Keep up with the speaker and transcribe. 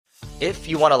If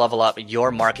you want to level up your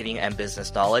marketing and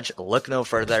business knowledge, look no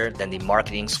further than the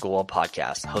Marketing School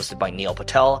podcast, hosted by Neil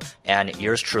Patel and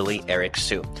yours truly, Eric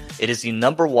Su. It is the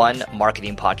 #1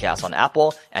 marketing podcast on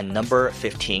Apple and number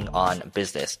 15 on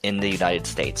business in the United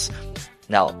States.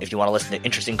 Now, if you want to listen to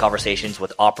interesting conversations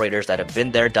with operators that have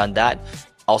been there, done that,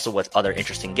 also with other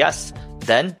interesting guests,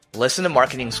 then listen to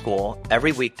Marketing School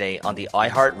every weekday on the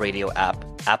iHeartRadio app,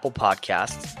 Apple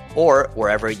Podcasts, or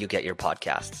wherever you get your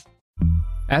podcasts.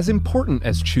 As important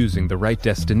as choosing the right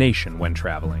destination when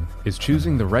traveling is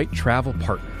choosing the right travel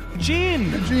partner. Gene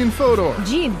Fodor.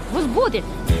 Gene, was good.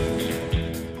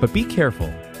 But be careful,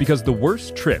 because the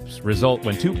worst trips result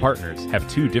when two partners have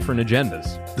two different agendas.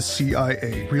 The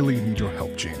CIA really need your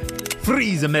help, Gene.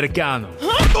 Freeze, Americano.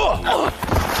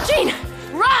 Gene,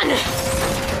 run!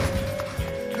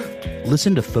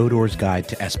 Listen to Fodor's Guide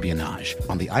to Espionage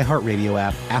on the iHeartRadio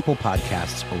app, Apple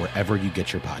Podcasts, or wherever you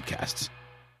get your podcasts.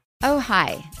 Oh,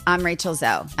 hi, I'm Rachel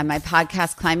Zoe, and my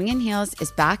podcast, Climbing in Heels,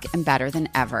 is back and better than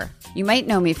ever. You might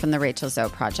know me from the Rachel Zoe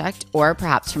Project, or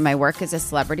perhaps from my work as a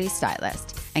celebrity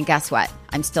stylist. And guess what?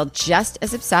 I'm still just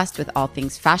as obsessed with all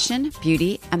things fashion,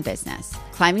 beauty, and business.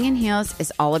 Climbing in Heels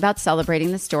is all about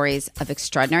celebrating the stories of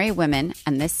extraordinary women,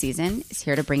 and this season is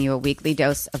here to bring you a weekly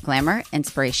dose of glamour,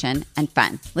 inspiration, and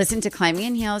fun. Listen to Climbing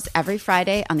in Heels every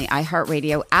Friday on the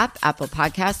iHeartRadio app, Apple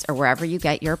Podcasts, or wherever you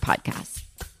get your podcasts.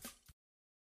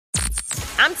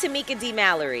 I'm Tamika D.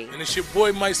 Mallory. And it's your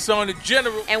boy, my son, the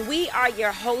General. And we are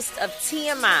your hosts of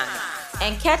TMI.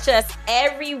 And catch us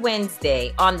every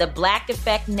Wednesday on the Black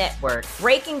Effect Network,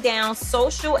 breaking down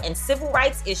social and civil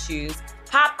rights issues,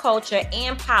 pop culture,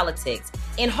 and politics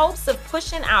in hopes of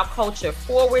pushing our culture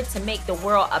forward to make the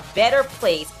world a better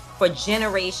place for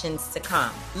generations to come.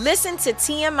 Listen to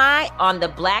TMI on the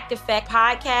Black Effect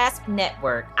Podcast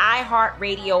Network,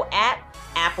 iHeartRadio app,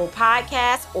 Apple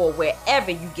Podcasts, or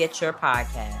wherever you get your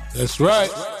podcasts. That's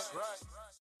right.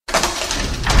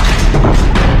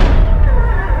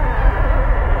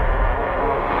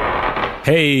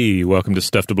 Hey, welcome to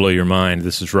Stuff to Blow Your Mind.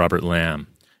 This is Robert Lamb.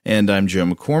 And I'm Joe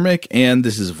McCormick, and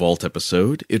this is Vault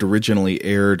episode. It originally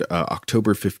aired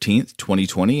October 15th,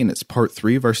 2020, and it's part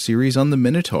 3 of our series on the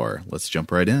Minotaur. Let's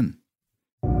jump right in.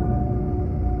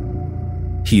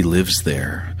 He lives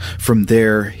there. From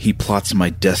there, he plots my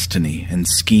destiny and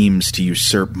schemes to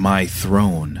usurp my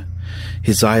throne.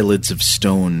 His eyelids of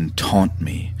stone taunt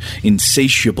me,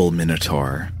 insatiable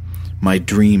Minotaur. My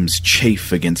dreams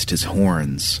chafe against his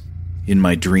horns. In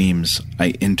my dreams,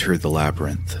 I enter the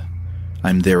labyrinth.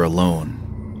 I'm there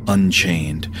alone,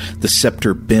 unchained. The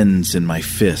scepter bends in my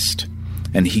fist,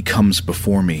 and he comes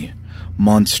before me,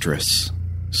 monstrous,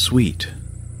 sweet,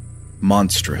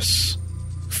 monstrous,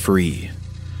 free.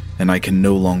 And I can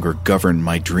no longer govern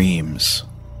my dreams.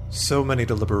 So many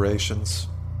deliberations.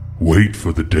 Wait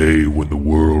for the day when the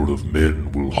world of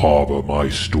men will harbor my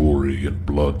story in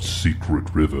blood's secret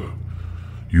river.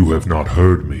 You have not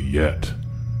heard me yet.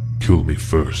 Kill me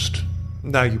first.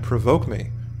 Now you provoke me,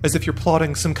 as if you're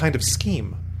plotting some kind of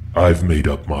scheme. I've made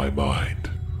up my mind.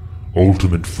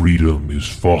 Ultimate freedom is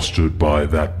fostered by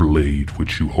that blade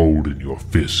which you hold in your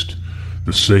fist,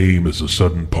 the same as a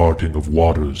sudden parting of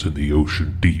waters in the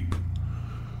ocean deep.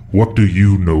 What do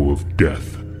you know of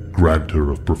death,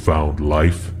 granter of profound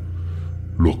life?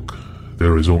 Look,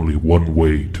 there is only one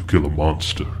way to kill a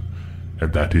monster,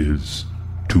 and that is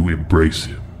to embrace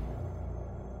him.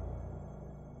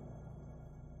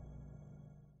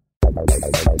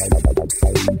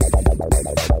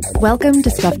 Welcome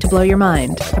to Stuff to Blow Your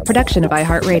Mind, a production of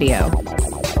iHeartRadio.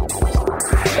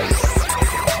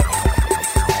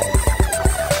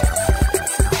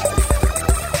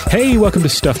 Hey, welcome to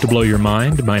Stuff to Blow Your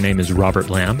Mind. My name is Robert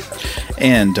Lamb.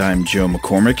 And I'm Joe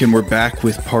McCormick, and we're back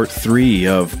with part 3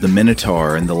 of The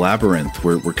Minotaur and the Labyrinth.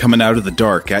 We're coming out of the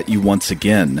dark at you once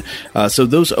again. So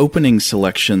those opening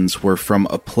selections were from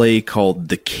a play called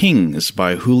The Kings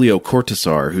by Julio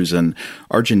Cortázar, who's an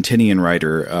Argentinian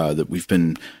writer that we've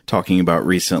been talking about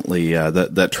recently.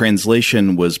 That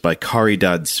translation was by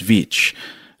Caridad Svich.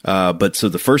 But so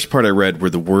the first part I read were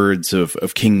the words of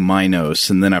King Minos,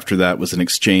 and then after that was an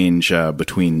exchange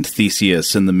between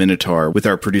Theseus and the Minotaur, with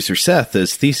our producer Seth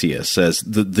as Theseus, as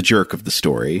the jerk of the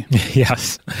story.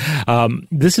 Yes,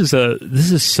 this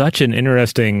is such an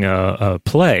interesting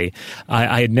play.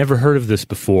 I had never heard of this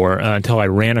before until I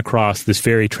ran across this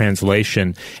very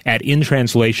translation at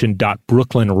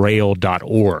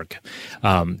intranslation.brooklynrail.org,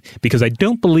 because I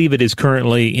don't believe it is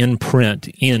currently in print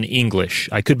in English.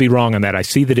 I could be wrong on that. I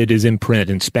see that it is in print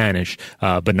in Spanish,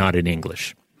 but not in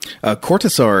English.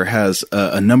 Cortázar has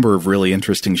a number of really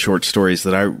interesting short stories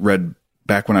that I read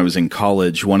back when I was in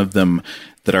college. One of them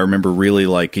that I remember really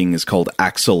liking is called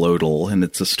Axolotl, and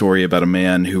it's a story about a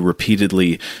man who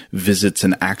repeatedly visits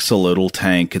an axolotl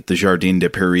tank at the Jardin de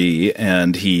Paris,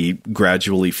 and he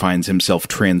gradually finds himself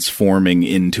transforming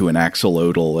into an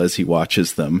axolotl as he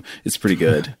watches them. It's pretty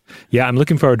good. Yeah, I'm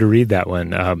looking forward to read that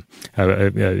one.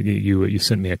 You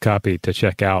sent me a copy to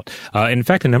check out. In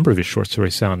fact, a number of his short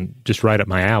stories sound just right up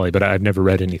my alley, but I've never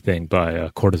read anything by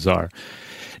Cortázar.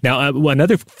 Now,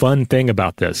 another fun thing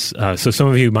about this, so some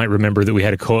of you might remember that we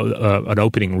had an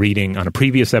opening reading on a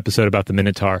previous episode about the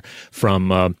Minotaur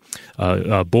from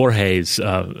Borges,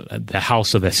 The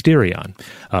House of Asterion.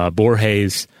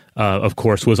 Borges, of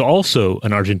course, was also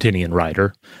an Argentinian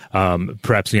writer,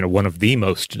 perhaps one of the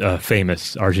most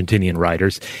famous Argentinian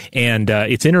writers. And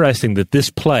it's interesting that this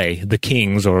play, The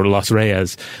Kings, or Los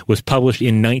Reyes, was published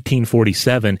in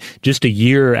 1947, just a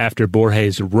year after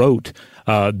Borges wrote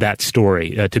that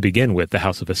story to begin with, The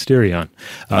House of Asterion.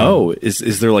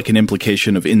 Is there like an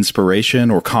implication of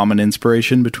inspiration or common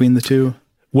inspiration between the two?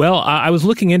 Well, I was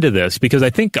looking into this because I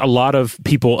think a lot of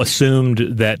people assumed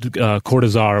that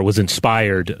Cortázar was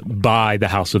inspired by The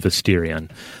House of Asterion.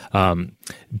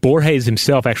 Borges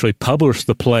himself actually published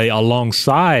the play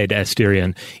alongside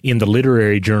Asterion in the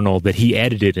literary journal that he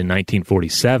edited in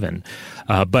 1947.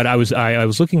 But I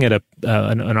was looking at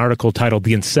an article titled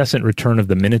 "The Incessant Return of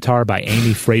the Minotaur" by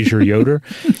Amy Fraser Yoder,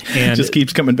 and it just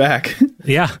keeps coming back.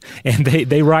 Yeah, and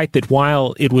they write that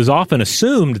while it was often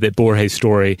assumed that Borges'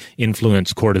 story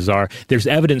influenced Cortázar, there's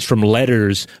evidence from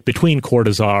letters between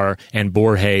Cortázar and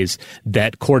Borges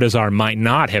that Cortázar might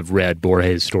not have read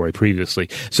Borges' story previously.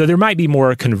 So there might be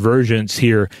more convergence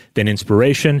here than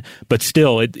inspiration, but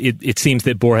still, it seems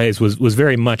that Borges was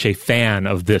very much a fan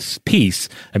of this piece.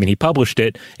 I mean, he published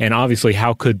it, and obviously,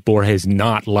 how could Borges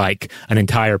not like an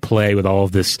entire play with all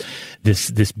of this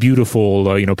beautiful,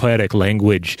 poetic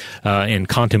language and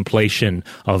contemplation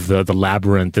of the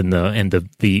labyrinth and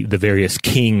the various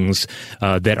kings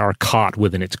that are caught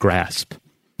within its grasp?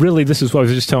 Really, this is what I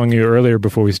was just telling you earlier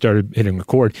before we started hitting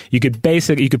record. You could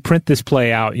print this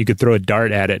play out, you could throw a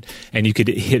dart at it, and you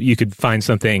could find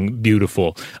something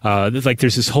beautiful.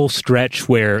 There's this whole stretch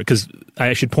where, because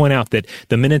I should point out that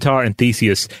the Minotaur and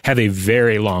Theseus have a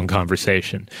very long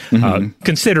conversation,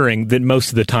 considering that most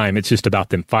of the time it's just about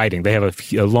them fighting. They have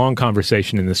a long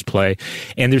conversation in this play,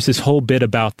 and there's this whole bit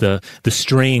about the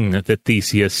string that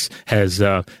Theseus has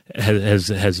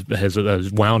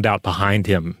wound out behind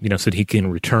him, so that he can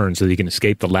return, so that he can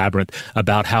escape the labyrinth,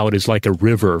 about how it is like a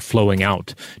river flowing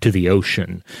out to the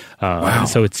ocean. Wow.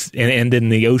 So and then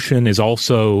the ocean is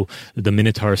also the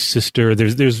Minotaur's sister.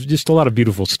 There's just a lot of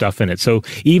beautiful stuff in it. So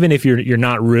even if you're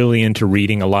not really into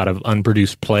reading a lot of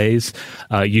unproduced plays,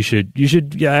 you should.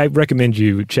 I recommend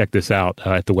you check this out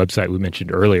at the website we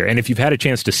mentioned earlier. And if you've had a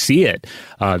chance to see it,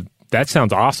 that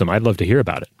sounds awesome. I'd love to hear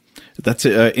about it. That's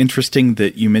interesting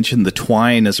that you mentioned the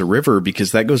twine as a river,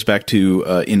 because that goes back to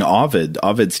in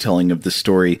Ovid's telling of the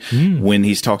story when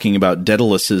he's talking about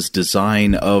Daedalus's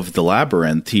design of the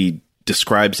labyrinth. He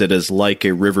describes it as like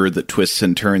a river that twists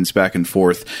and turns back and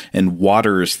forth, and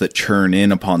waters that churn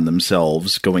in upon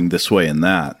themselves, going this way and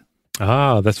that.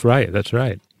 Ah, that's right. That's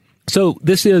right. So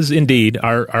this is indeed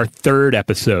our third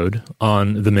episode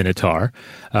on the Minotaur,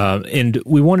 and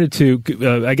we wanted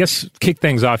to, I guess, kick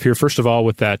things off here first of all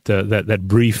with that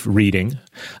brief reading,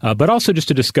 but also just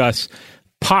to discuss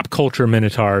pop culture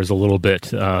Minotaurs a little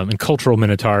bit, and cultural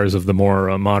Minotaurs of the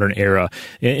more modern era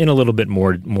in a little bit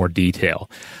more detail.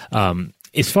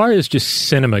 As far as just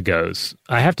cinema goes,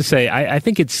 I have to say I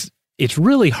think it's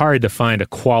really hard to find a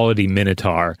quality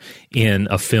Minotaur in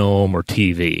a film or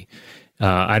TV.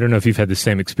 I don't know if you've had the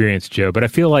same experience, Joe, but I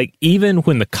feel like even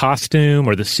when the costume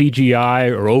or the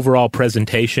CGI or overall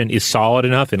presentation is solid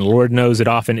enough, and Lord knows it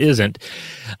often isn't,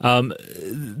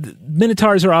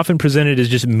 Minotaurs are often presented as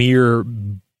just mere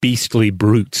beastly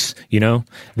brutes,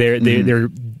 They're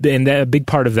and a big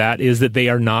part of that is that they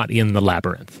are not in the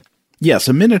labyrinth. Yes,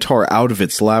 a Minotaur out of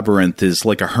its labyrinth is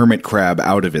like a hermit crab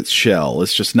out of its shell.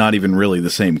 It's just not even really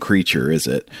the same creature, is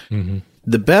it? Mm-hmm.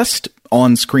 The best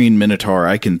on-screen Minotaur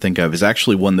I can think of is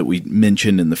actually one that we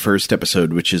mentioned in the first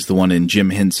episode, which is the one in Jim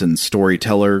Henson's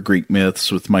Storyteller, Greek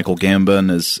Myths, with Michael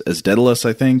Gambon as Daedalus,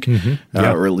 I think,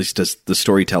 or at least as the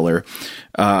storyteller.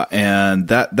 And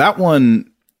that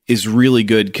one is really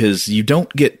good because you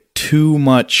don't get too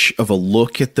much of a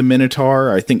look at the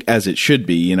Minotaur. I think as it should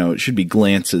be, it should be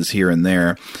glances here and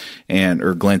there,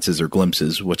 or glances or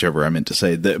glimpses, whichever I meant to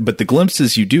say. But the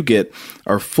glimpses you do get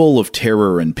are full of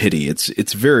terror and pity.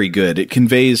 It's very good. It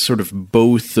conveys sort of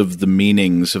both of the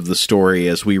meanings of the story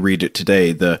as we read it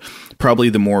today. Probably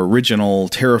the more original,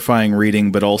 terrifying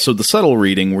reading, but also the subtle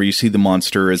reading where you see the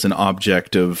monster as an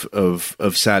object of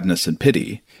sadness and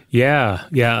pity. Yeah.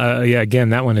 Again,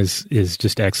 that one is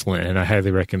just excellent, and I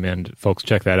highly recommend folks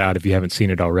check that out if you haven't seen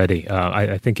it already.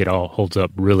 I think it all holds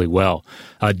up really well.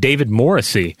 David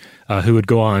Morrissey, who would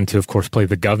go on to, of course, play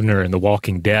the governor in The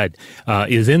Walking Dead,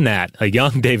 is in that, a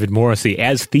young David Morrissey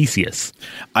as Theseus.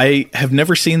 I have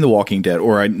never seen The Walking Dead,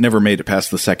 or I never made it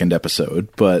past the second episode,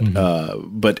 but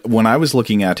when I was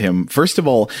looking at him, first of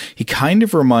all, he kind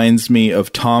of reminds me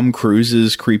of Tom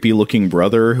Cruise's creepy-looking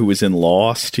brother who was in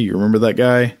Lost. Do you remember that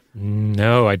guy?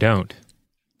 No, I don't.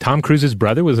 Tom Cruise's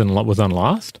brother was on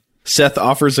Lost? Seth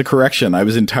offers a correction. I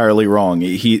was entirely wrong.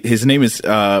 His name is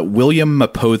William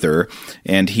Mapother,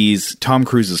 and he's Tom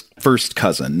Cruise's first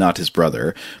cousin, not his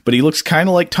brother. But he looks kind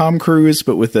of like Tom Cruise,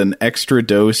 but with an extra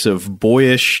dose of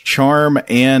boyish charm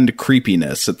and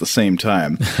creepiness at the same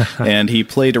time. And he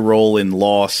played a role in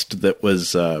Lost that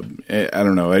was, I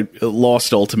don't know,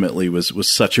 Lost ultimately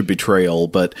was such a betrayal,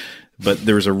 but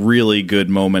there was a really good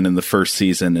moment in the first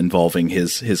season involving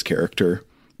his character.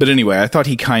 But anyway, I thought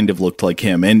he kind of looked like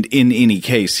him. And in any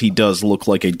case, he does look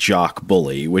like a jock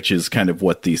bully, which is kind of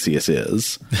what Theseus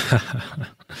is.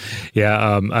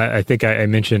 Yeah, I think I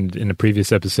mentioned in a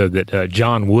previous episode that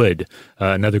John Wood,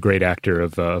 another great actor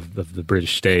of the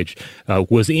British stage,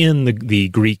 was in the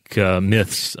Greek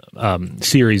myths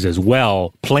series as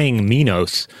well, playing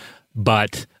Minos,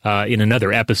 but in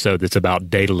another episode that's about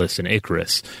Daedalus and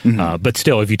Icarus. Mm-hmm. But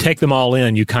still, if you take them all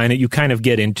in, you kind of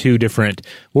get in two different,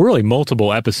 well, really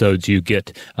multiple episodes. You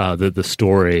get the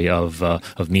story of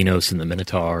Minos and the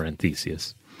Minotaur and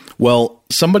Theseus. Well,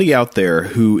 somebody out there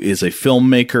who is a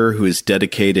filmmaker who is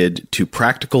dedicated to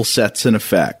practical sets and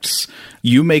effects,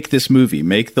 you make this movie,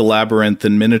 make the Labyrinth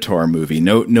and Minotaur movie.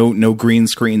 No green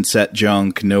screen set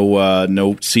junk, no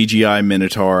CGI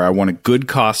Minotaur. I want a good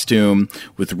costume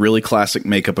with really classic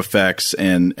makeup effects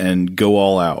and go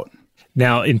all out.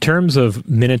 Now, in terms of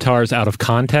Minotaurs out of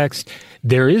context,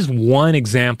 there is one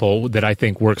example that I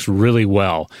think works really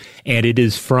well, and it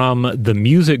is from the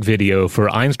music video for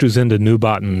Einstürzende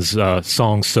Neubatten's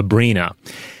song Sabrina,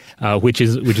 which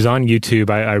is on YouTube.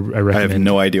 I recommend. I have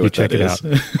no idea what that is.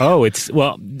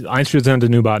 Einstürzende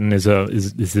Neubatten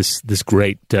is this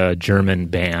great German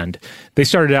band. They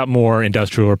started out more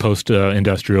industrial or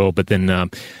post-industrial, but then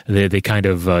they kind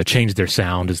of changed their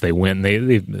sound as they went.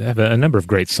 They have a number of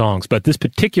great songs, but this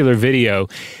particular video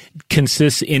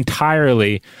consists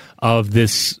entirely of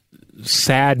this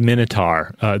sad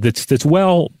Minotaur that's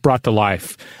well brought to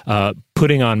life,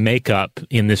 putting on makeup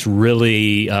in this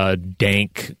really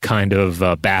dank kind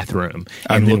of bathroom.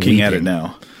 I'm looking at it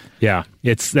now. Yeah,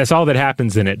 that's all that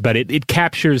happens in it, but it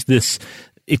captures this.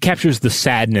 It captures the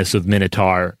sadness of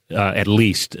Minotaur, at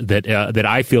least, that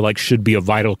I feel like should be a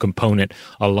vital component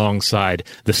alongside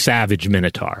the savage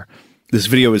Minotaur. This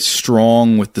video is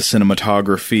strong with the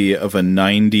cinematography of a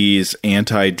 90s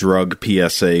anti-drug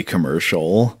PSA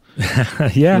commercial.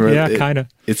 Yeah, kind of.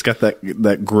 It's got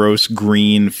that gross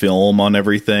green film on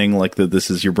everything, like the "This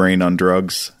is your brain on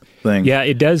drugs" thing. Yeah,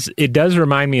 it does. It does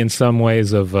remind me in some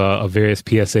ways of various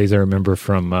PSAs I remember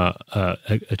from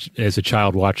as a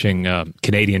child watching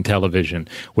Canadian television,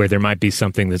 where there might be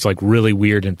something that's like really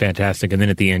weird and fantastic, and then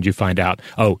at the end you find out,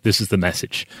 oh, this is the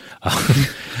message.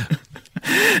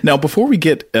 Now, before we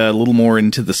get a little more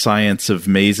into the science of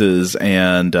mazes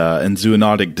and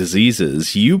zoonotic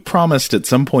diseases, you promised at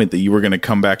some point that you were going to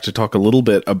come back to talk a little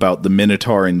bit about the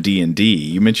Minotaur in D&D.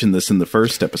 You mentioned this in the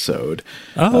first episode.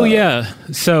 Oh, yeah.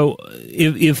 So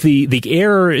if the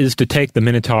error is to take the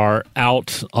Minotaur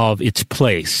out of its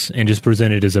place and just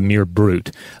present it as a mere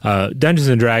brute, Dungeons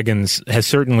 & Dragons has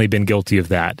certainly been guilty of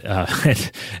that.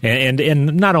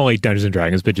 And not only Dungeons &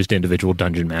 Dragons, but just individual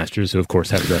dungeon masters who, of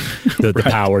course, have the right.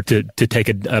 Power to take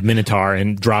a Minotaur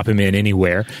and drop him in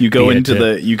anywhere. You go into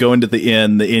the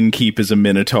inn. The innkeep is a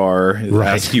Minotaur. Right.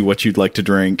 Ask you what you'd like to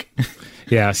drink.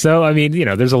 Yeah. So I mean,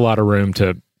 there's a lot of room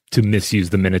to to misuse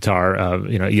the Minotaur,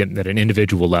 at an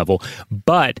individual level.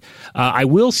 But I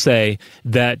will say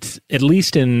that at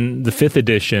least in the 5th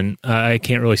edition, I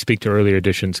can't really speak to earlier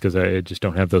editions because I just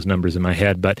don't have those numbers in my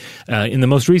head. But in the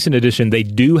most recent edition, they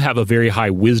do have a very high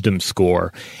wisdom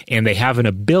score, and they have an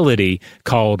ability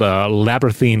called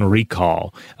Labyrinthine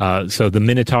Recall. So the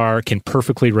Minotaur can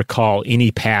perfectly recall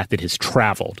any path it has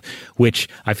traveled, which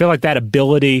I feel like that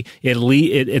ability,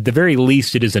 at the very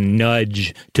least, it is a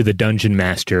nudge to the dungeon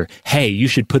master. Hey, you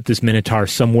should put this Minotaur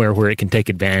somewhere where it can take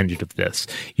advantage of this.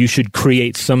 You should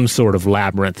create some sort of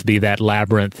labyrinth, be that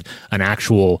labyrinth an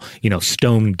actual,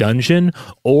 stone dungeon,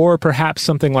 or perhaps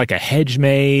something like a hedge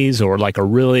maze, or like a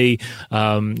really,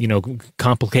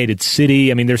 complicated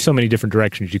city. I mean, there's so many different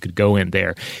directions you could go in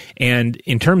there. And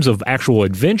in terms of actual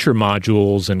adventure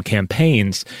modules and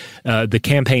campaigns, the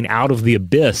campaign Out of the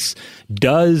Abyss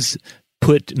does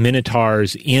put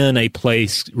Minotaurs in a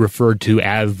place referred to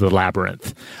as the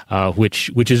Labyrinth,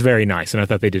 which is very nice, and I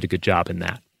thought they did a good job in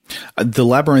that. The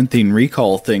Labyrinthine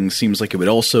Recall thing seems like it would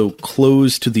also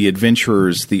close to the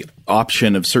adventurers the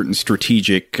option of certain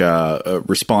strategic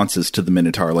responses to the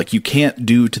Minotaur. Like, you can't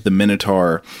do to the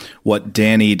Minotaur what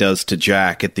Danny does to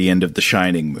Jack at the end of the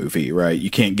Shining movie, right? You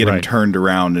can't get him turned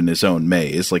around in his own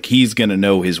maze. Like, he's going to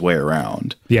know his way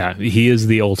around. Yeah, he is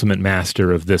the ultimate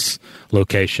master of this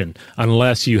location,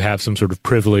 unless you have some sort of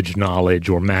privileged knowledge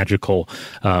or magical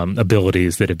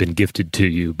abilities that have been gifted to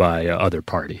you by other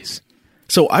parties.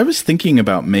 So I was thinking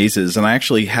about mazes, and I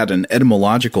actually had an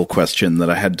etymological question that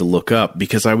I had to look up,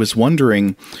 because I was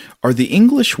wondering, are the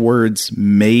English words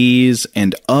maze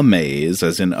and amaze,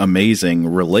 as in amazing,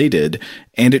 related?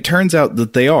 And it turns out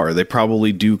that they are. They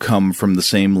probably do come from the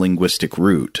same linguistic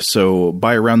root. So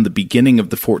by around the beginning of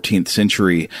the 14th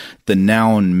century, the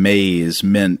noun maze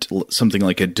meant something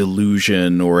like a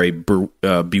delusion or a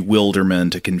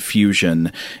bewilderment, a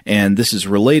confusion. And this is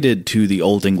related to the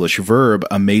Old English verb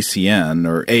amasian,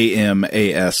 or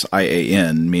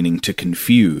A-M-A-S-I-A-N, meaning to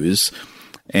confuse.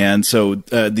 And so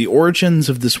the origins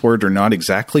of this word are not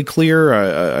exactly clear.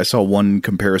 I saw one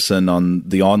comparison on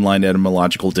the online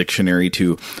etymological dictionary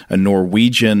to a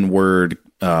Norwegian word,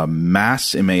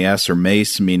 mass, M-A-S, or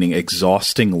mace, meaning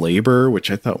exhausting labor, which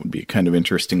I thought would be a kind of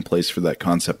interesting place for that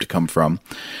concept to come from.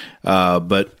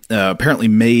 But apparently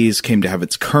maze came to have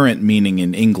its current meaning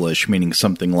in English, meaning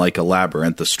something like a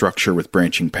labyrinth, a structure with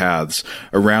branching paths,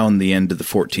 around the end of the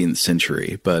 14th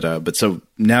century. But so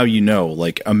now you know,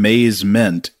 like,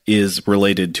 amazement is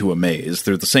related to amaze.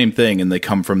 They're the same thing, and they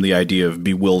come from the idea of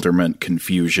bewilderment,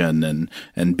 confusion,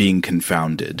 and being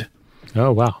confounded.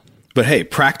 Oh, wow. But hey,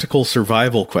 practical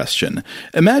survival question.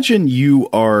 Imagine you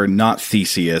are not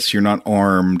Theseus, you're not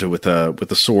armed with a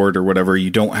sword or whatever, you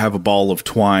don't have a ball of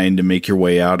twine to make your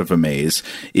way out of a maze.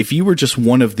 If you were just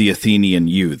one of the Athenian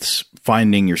youths,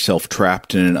 finding yourself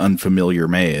trapped in an unfamiliar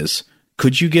maze,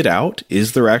 could you get out?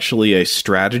 Is there actually a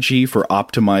strategy for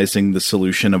optimizing the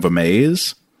solution of a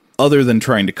maze? Other than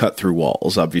trying to cut through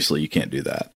walls, obviously you can't do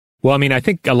that. Well, I mean, I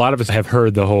think a lot of us have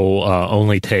heard the whole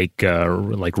only take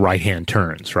right-hand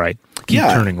turns, right? Keep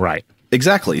turning right.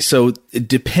 Exactly. So it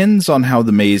depends on how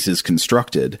the maze is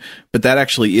constructed, but that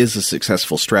actually is a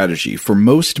successful strategy. For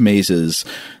most mazes,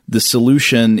 the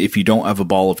solution, if you don't have a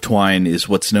ball of twine, is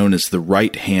what's known as the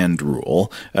right-hand rule,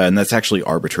 and that's actually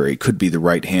arbitrary. It could be the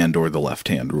right hand or the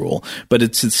left-hand rule, but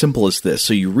it's as simple as this.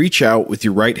 So you reach out with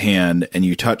your right hand and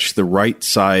you touch the right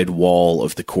side wall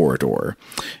of the corridor,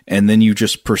 and then you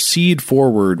just proceed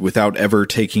forward without ever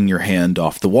taking your hand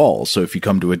off the wall. So if you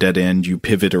come to a dead end, you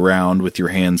pivot around with your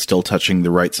hand still touching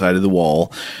the right side of the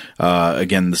wall.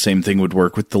 Again, the same thing would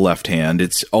work with the left hand.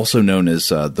 It's also known as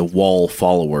the wall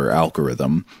follower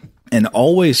algorithm. And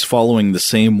always following the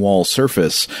same wall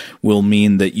surface will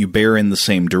mean that you bear in the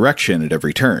same direction at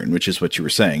every turn, which is what you were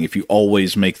saying. If you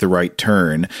always make the right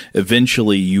turn,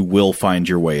 eventually you will find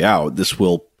your way out. This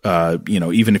will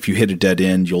even if you hit a dead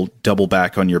end, you'll double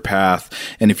back on your path.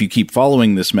 And if you keep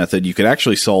following this method, you could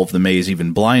actually solve the maze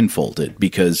even blindfolded,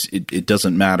 because it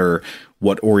doesn't matter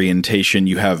what orientation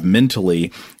you have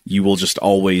mentally, you will just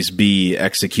always be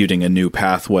executing a new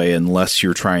pathway unless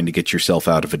you're trying to get yourself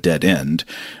out of a dead end.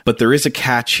 But there is a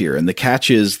catch here, and the catch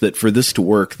is that for this to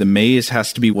work, the maze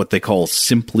has to be what they call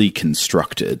simply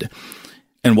constructed.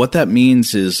 And what that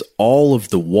means is all of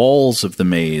the walls of the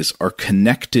maze are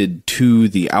connected to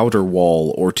the outer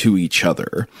wall or to each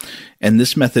other. And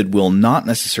this method will not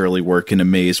necessarily work in a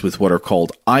maze with what are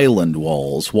called island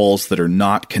walls, walls that are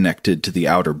not connected to the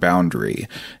outer boundary.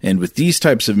 And with these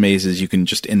types of mazes, you can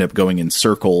just end up going in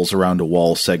circles around a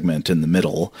wall segment in the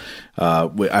middle.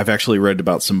 I've actually read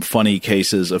about some funny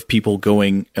cases of people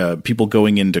going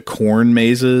into corn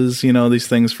mazes, these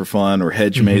things for fun, or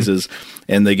hedge mazes,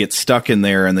 and they get stuck in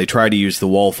there and they try to use the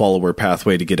wall follower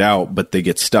pathway to get out, but they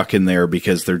get stuck in there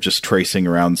because they're just tracing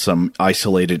around some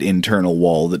isolated internal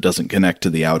wall that doesn't connect to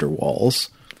the outer walls.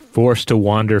 Forced to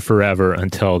wander forever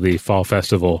until the Fall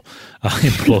Festival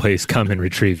employees come and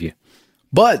retrieve you.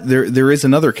 But there is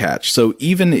another catch. So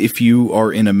even if you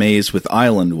are in a maze with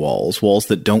island walls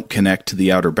that don't connect to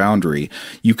the outer boundary,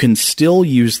 you can still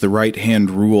use the right-hand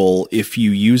rule if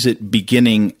you use it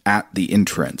beginning at the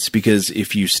entrance. Because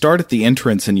if you start at the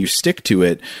entrance and you stick to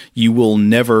it, you will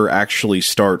never actually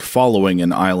start following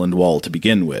an island wall to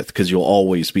begin with, because you'll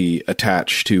always be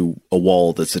attached to a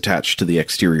wall that's attached to the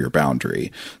exterior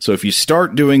boundary. So if you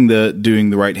start doing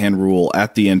the right-hand rule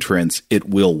at the entrance, it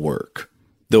will work.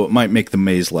 Though it might make the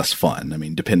maze less fun. I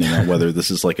mean, depending on whether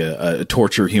this is like a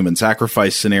torture human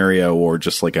sacrifice scenario or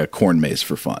just like a corn maze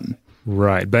for fun.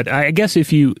 Right, but I guess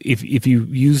if you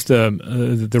use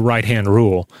the right hand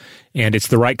rule, and it's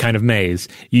the right kind of maze,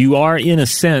 you are in a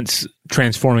sense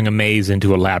transforming a maze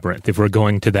into a labyrinth. If we're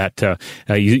going to that,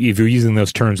 if you're using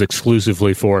those terms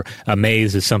exclusively for a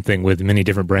maze as something with many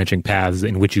different branching paths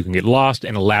in which you can get lost,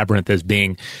 and a labyrinth as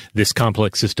being this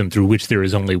complex system through which there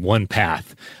is only one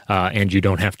path, and you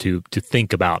don't have to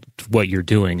think about what you're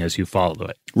doing as you follow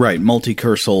it. Right,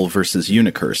 multicursal versus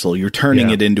unicursal. You're turning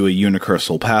it into a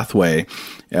unicursal pathway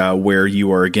where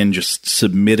you are, again, just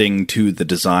submitting to the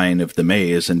design of the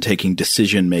maze and taking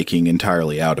decision-making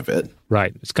entirely out of it.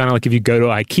 Right. It's kind of like if you go to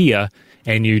IKEA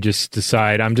and you just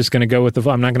decide, I'm just going to go with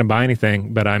I'm not going to buy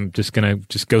anything, but I'm just going to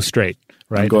just go straight,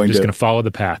 right? I'm just going to follow the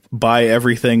path. Buy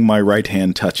everything my right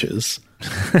hand touches.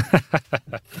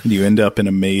 You end up in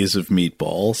a maze of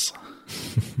meatballs.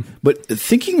 But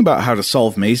thinking about how to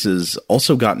solve mazes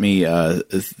also got me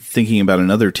thinking about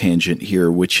another tangent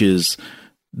here, which is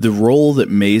the role that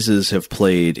mazes have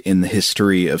played in the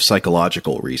history of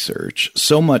psychological research.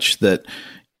 So much that,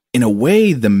 in a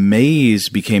way, the maze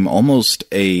became almost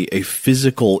a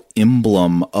physical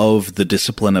emblem of the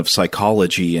discipline of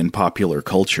psychology in popular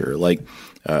culture. Like,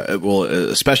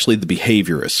 especially the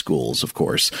behaviorist schools, of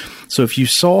course. So if you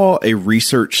saw a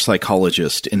research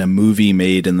psychologist in a movie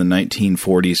made in the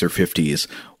 1940s or 50s,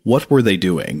 what were they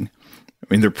doing? I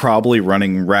mean, they're probably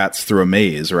running rats through a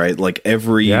maze, right? Like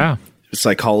every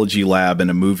psychology lab in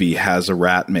a movie has a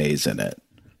rat maze in it.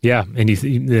 Yeah, and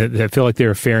I feel like there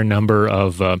are a fair number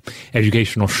of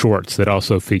educational shorts that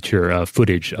also feature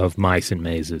footage of mice in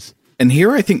mazes. And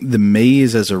here I think the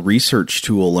maze as a research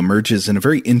tool emerges in a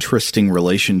very interesting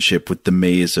relationship with the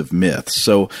maze of myths.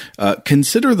 So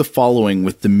consider the following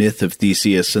with the myth of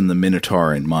Theseus and the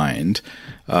Minotaur in mind.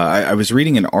 I was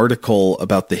reading an article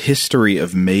about the history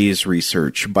of maze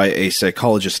research by a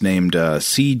psychologist named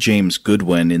C. James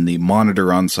Goodwin in the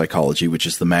Monitor on Psychology, which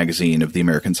is the magazine of the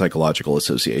American Psychological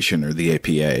Association, or the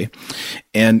APA.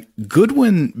 And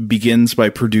Goodwin begins by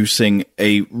producing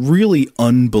a really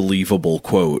unbelievable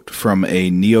quote from a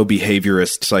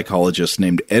neo-behaviorist psychologist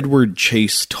named Edward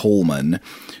Chase Tolman,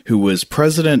 who was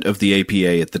president of the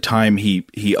APA at the time he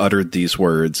uttered these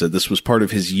words. This was part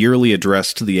of his yearly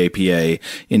address to the APA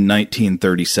in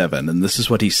 1937, and this is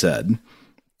what he said.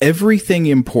 Everything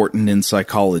important in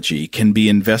psychology can be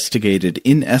investigated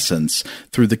in essence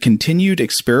through the continued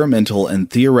experimental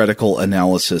and theoretical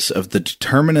analysis of the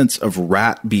determinants of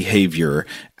rat behavior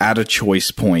at a choice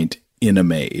point in a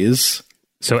maze.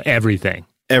 So everything.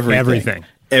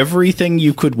 Everything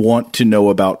you could want to know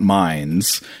about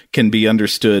minds can be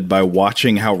understood by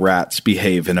watching how rats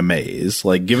behave in a maze.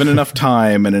 Like, given enough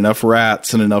time and enough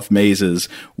rats and enough mazes,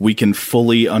 we can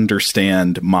fully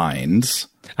understand minds.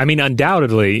 I mean,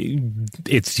 undoubtedly,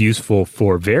 it's useful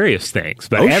for various things,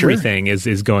 but everything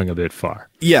is going a bit far.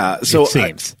 Yeah, so it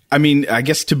seems. I mean, I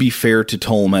guess to be fair to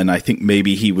Tolman, I think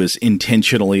maybe he was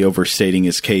intentionally overstating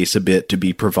his case a bit to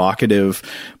be provocative,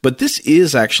 but this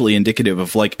is actually indicative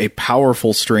of like a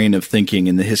powerful strain of thinking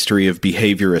in the history of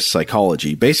behaviorist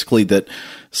psychology. Basically that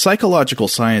psychological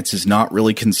science is not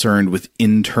really concerned with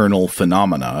internal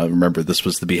phenomena. Remember, this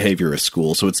was the behaviorist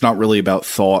school, so it's not really about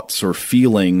thoughts or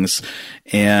feelings,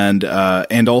 and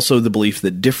also the belief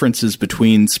that differences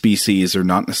between species are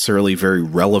not necessarily very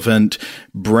relevant.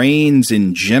 Brains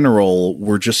in general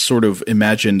were just sort of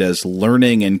imagined as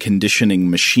learning and conditioning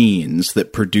machines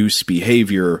that produce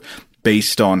behavior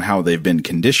based on how they've been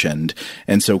conditioned.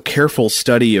 And so careful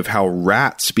study of how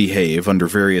rats behave under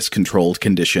various controlled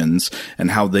conditions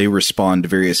and how they respond to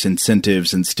various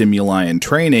incentives and stimuli and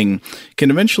training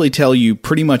can eventually tell you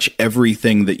pretty much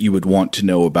everything that you would want to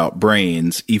know about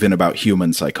brains, even about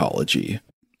human psychology.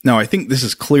 Now, I think this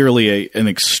is clearly an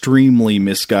extremely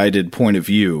misguided point of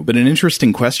view, but an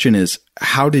interesting question is,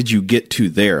 how did you get to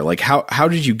there? Like, how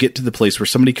did you get to the place where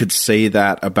somebody could say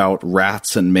that about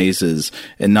rats and mazes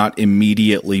and not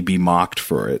immediately be mocked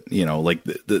for it? You know, like,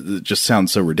 it just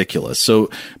sounds so ridiculous.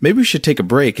 So maybe we should take a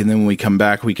break, and then when we come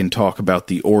back, we can talk about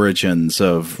the origins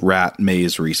of rat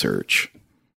maze research.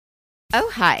 Oh,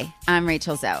 hi, I'm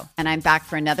Rachel Zoe, and I'm back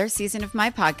for another season of my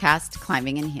podcast,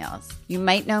 Climbing in Heels. You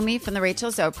might know me from the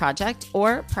Rachel Zoe Project,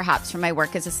 or perhaps from my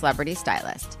work as a celebrity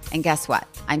stylist. And guess what?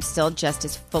 I'm still just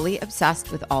as fully obsessed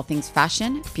with all things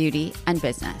fashion, beauty, and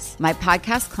business. My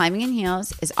podcast, Climbing in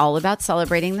Heels, is all about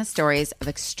celebrating the stories of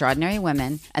extraordinary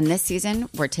women, and this season,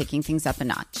 we're taking things up a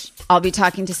notch. I'll be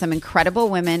talking to some incredible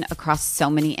women across so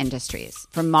many industries,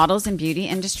 from models and beauty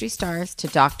industry stars to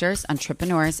doctors,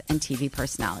 entrepreneurs, and TV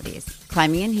personalities.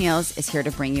 Climbing in Heels is here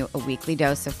to bring you a weekly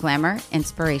dose of glamour,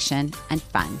 inspiration, and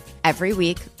fun. Every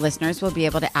week, listeners will be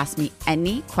able to ask me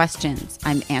any questions.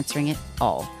 I'm answering it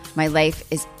all. My life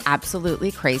is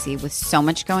absolutely crazy with so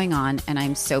much going on, and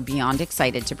I'm so beyond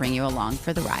excited to bring you along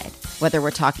for the ride. Whether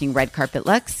we're talking red carpet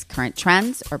looks, current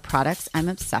trends, or products I'm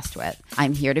obsessed with,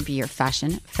 I'm here to be your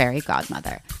fashion fairy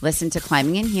godmother. Listen to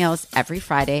Climbing in Heels every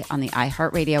Friday on the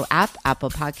iHeartRadio app,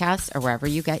 Apple Podcasts, or wherever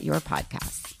you get your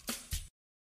podcasts.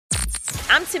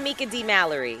 I'm Tamika D.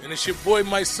 Mallory. And it's your boy,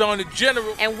 my son, the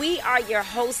General. And we are your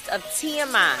hosts of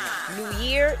TMI. New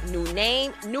year, new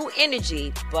name, new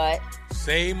energy, but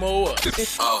same old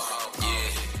us. Oh,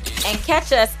 yeah. And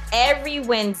catch us every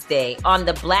Wednesday on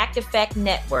the Black Effect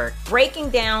Network, breaking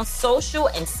down social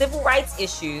and civil rights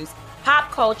issues,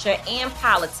 pop culture, and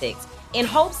politics in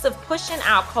hopes of pushing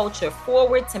our culture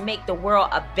forward to make the world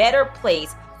a better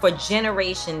place for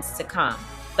generations to come.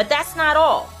 But that's not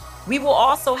all. We will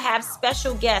also have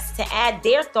special guests to add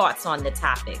their thoughts on the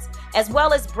topics, as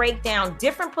well as break down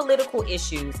different political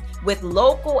issues with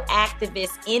local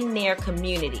activists in their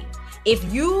community.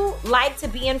 If you like to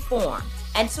be informed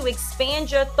and to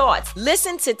expand your thoughts,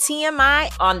 listen to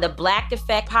TMI on the Black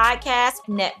Effect Podcast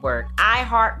Network,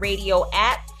 iHeartRadio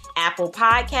app, Apple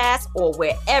Podcasts, or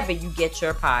wherever you get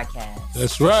your podcasts.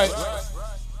 That's right.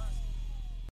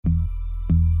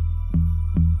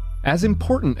 As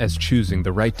important as choosing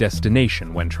the right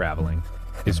destination when traveling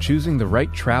is choosing the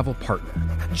right travel partner.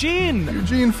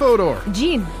 Eugene Fodor.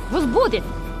 Gene, возбудит.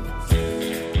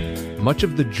 Much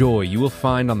of the joy you will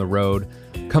find on the road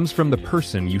comes from the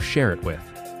person you share it with.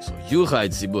 So you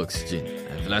write the books, Gene,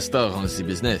 and Vlastar runs the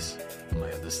business.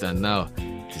 I understand now.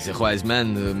 It is a wise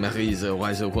man who marries a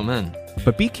wiser woman.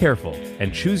 But be careful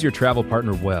and choose your travel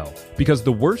partner well, because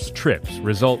the worst trips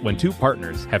result when two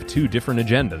partners have two different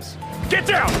agendas. Get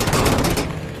down!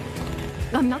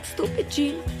 I'm not stupid,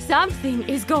 Gene. Something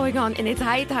is going on, and it's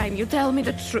high time you tell me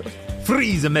the truth.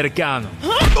 Freeze, Americano!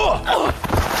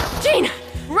 Gene,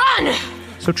 run!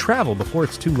 So travel before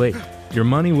it's too late. Your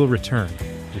money will return,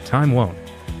 your time won't,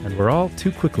 and we're all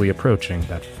too quickly approaching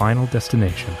that final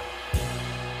destination.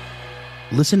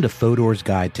 Listen to Fodor's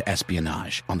Guide to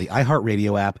Espionage on the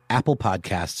iHeartRadio app, Apple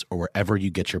Podcasts, or wherever you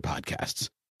get your podcasts.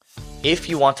 If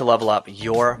you want to level up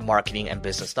your marketing and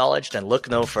business knowledge, then look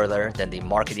no further than the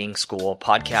Marketing School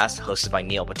podcast hosted by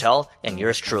Neil Patel and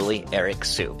yours truly, Eric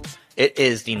Su. It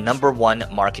is the #1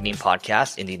 marketing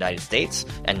podcast in the United States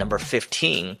and number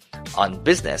 15 on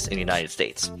business in the United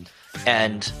States.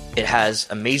 And it has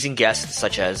amazing guests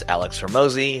such as Alex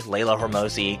Hormozi, Layla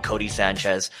Hormozi, Cody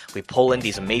Sanchez. We pull in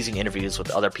these amazing interviews with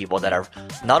other people that are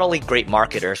not only great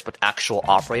marketers, but actual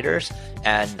operators.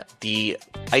 And the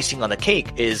icing on the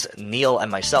cake is Neil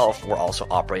and myself were also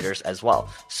operators as well.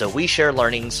 So we share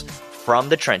learnings from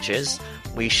the trenches.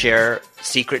 We share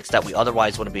secrets that we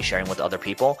otherwise wouldn't be sharing with other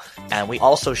people. And we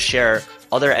also share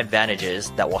other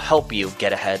advantages that will help you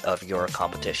get ahead of your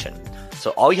competition. So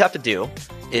all you have to do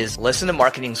is listen to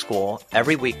Marketing School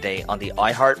every weekday on the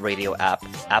iHeartRadio app,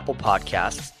 Apple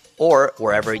Podcasts, or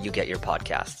wherever you get your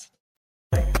podcasts.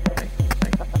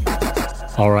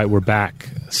 All right, we're back.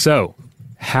 So,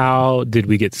 how did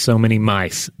we get so many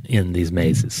mice in these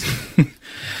mazes?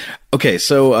 Okay,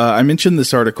 so I mentioned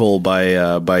this article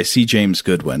by C. James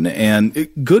Goodwin, and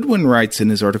Goodwin writes in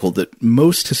his article that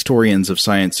most historians of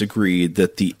science agree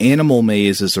that the animal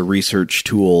maze as a research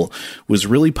tool was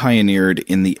really pioneered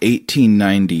in the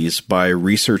 1890s by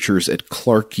researchers at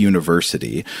Clark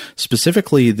University.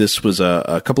 Specifically, this was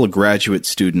a couple of graduate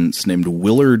students named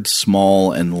Willard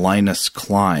Small and Linus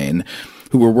Klein,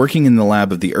 who were working in the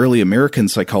lab of the early American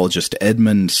psychologist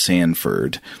Edmund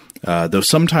Sanford. Though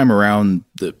sometime around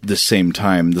the same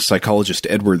time, the psychologist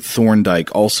Edward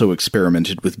Thorndike also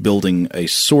experimented with building a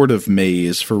sort of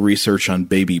maze for research on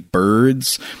baby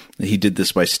birds. He did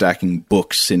this by stacking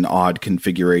books in odd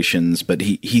configurations, but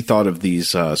he thought of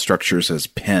these structures as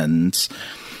pens.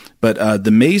 But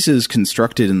the mazes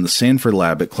constructed in the Sanford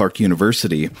lab at Clark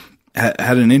University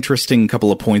had an interesting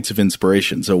couple of points of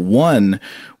inspiration. So one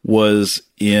was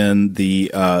in the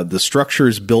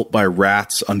structures built by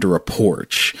rats under a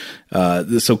porch.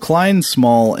 So Klein,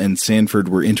 Small, and Sanford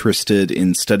were interested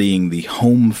in studying the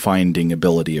home finding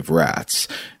ability of rats.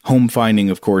 Home finding,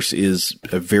 of course, is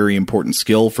a very important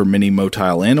skill for many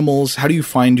motile animals. How do you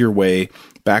find your way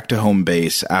back to home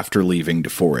base after leaving to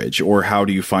forage? Or how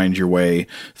do you find your way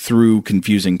through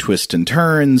confusing twists and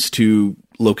turns to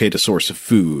locate a source of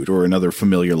food or another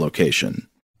familiar location?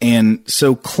 And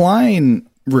so Klein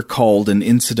recalled an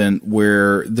incident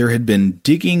where there had been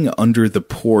digging under the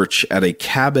porch at a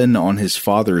cabin on his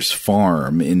father's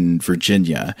farm in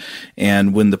Virginia.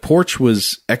 And when the porch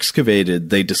was excavated,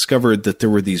 they discovered that there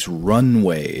were these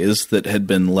runways that had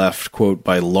been left, quote,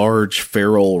 by large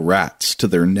feral rats to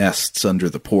their nests under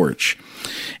the porch.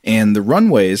 And the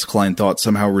runways, Klein thought,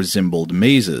 somehow resembled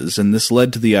mazes, and this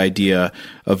led to the idea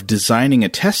of designing a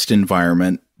test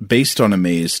environment based on a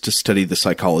maze to study the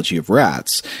psychology of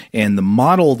rats. And the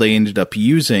model they ended up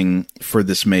using for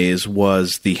this maze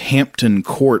was the Hampton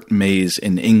Court maze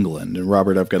in England. And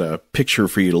Robert, I've got a picture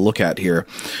for you to look at here.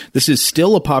 This is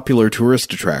still a popular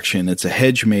tourist attraction. It's a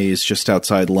hedge maze just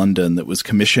outside London that was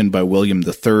commissioned by William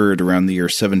III around the year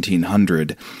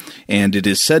 1700. And it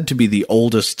is said to be the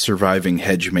oldest surviving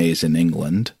hedge maze in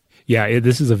England. Yeah,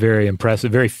 this is a very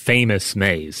impressive, very famous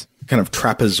maze. Kind of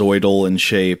trapezoidal in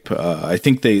shape. I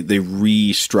think they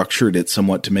restructured it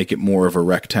somewhat to make it more of a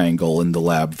rectangle in the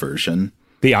lab version.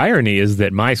 The irony is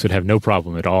that mice would have no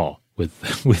problem at all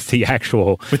with the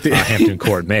actual Hampton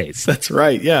Court maze. That's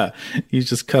right, yeah. You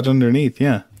just cut underneath,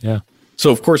 yeah. Yeah. So,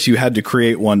 of course, you had to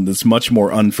create one that's much more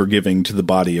unforgiving to the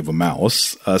body of a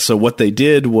mouse. So what they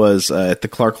did was, at the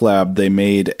Clark Lab, they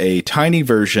made a tiny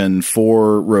version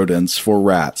for rodents, for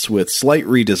rats, with slight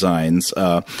redesigns.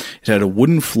 It had a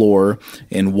wooden floor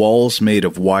and walls made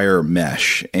of wire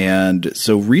mesh. And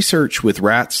so research with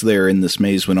rats there in this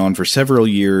maze went on for several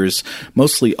years,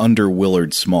 mostly under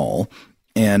Willard Small.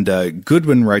 And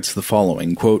Goodwin writes the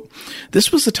following, quote,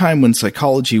 "This was a time when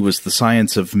psychology was the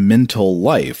science of mental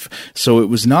life, so it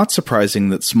was not surprising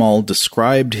that Small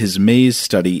described his maze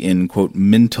study in, quote,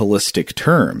 mentalistic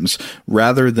terms,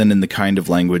 rather than in the kind of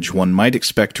language one might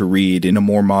expect to read in a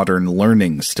more modern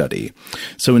learning study.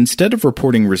 So instead of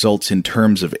reporting results in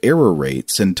terms of error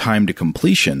rates and time to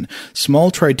completion,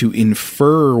 Small tried to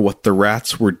infer what the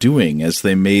rats were doing as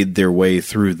they made their way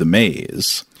through the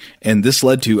maze." And this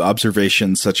led to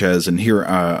observations such as, and here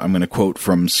I'm going to quote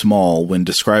from Small, when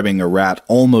describing a rat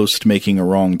almost making a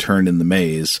wrong turn in the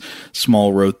maze,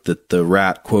 Small wrote that the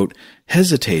rat, quote,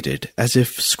 "hesitated as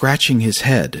if scratching his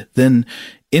head, then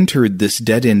entered this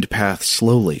dead-end path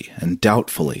slowly and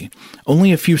doubtfully.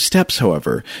 Only a few steps,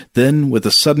 however. Then, with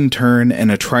a sudden turn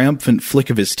and a triumphant flick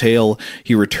of his tail,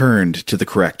 he returned to the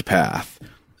correct path."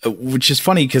 Which is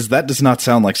funny because that does not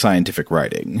sound like scientific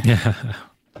writing.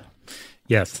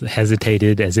 Yes,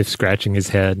 hesitated as if scratching his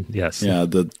head. Yes. Yeah,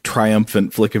 the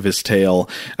triumphant flick of his tail.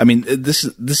 I mean, this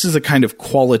is a kind of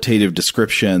qualitative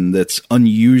description that's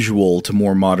unusual to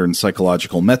more modern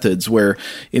psychological methods, where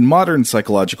in modern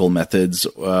psychological methods,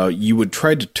 you would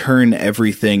try to turn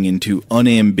everything into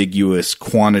unambiguous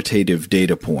quantitative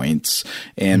data points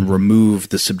and remove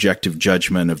the subjective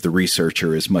judgment of the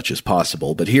researcher as much as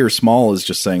possible. But here, Small is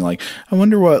just saying, like, I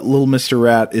wonder what little Mr.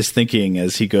 Rat is thinking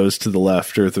as he goes to the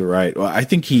left or the right. Well, I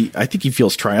think he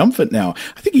feels triumphant now.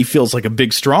 I think he feels like a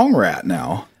big, strong rat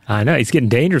now. I know. He's getting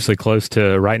dangerously close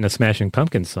to writing a Smashing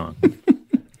Pumpkins song.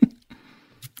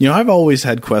 You know, I've always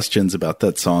had questions about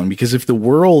that song, because if the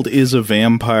world is a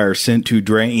vampire sent to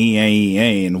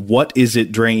drain, what is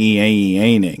it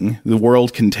drain-ing? The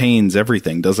world contains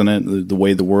everything, doesn't it? The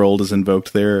way the world is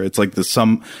invoked there. It's like the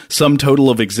sum total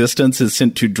of existence is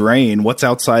sent to drain. What's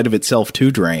outside of itself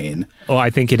to drain? Oh, I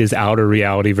think it is outer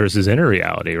reality versus inner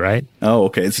reality, right? Oh,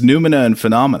 okay. It's noumena and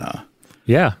phenomena.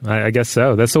 Yeah, I guess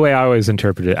so. That's the way I always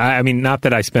interpret it. I mean, not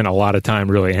that I spent a lot of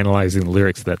time really analyzing the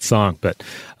lyrics of that song, but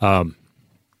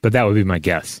that would be my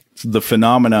guess. So the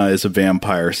phenomena is a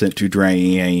vampire sent to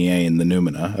drain the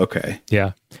noumena. Okay.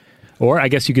 Yeah. Or I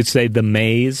guess you could say the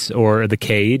maze or the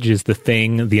cage is the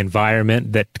thing, the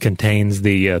environment that contains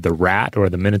the rat or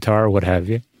the minotaur, what have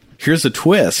you. Here's a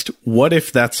twist. What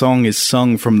if that song is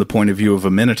sung from the point of view of a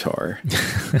minotaur?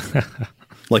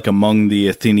 like among the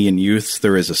Athenian youths,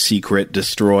 there is a secret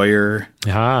destroyer.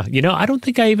 I don't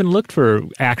think I even looked for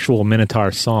actual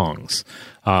Minotaur songs.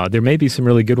 There may be some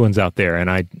really good ones out there, and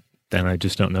I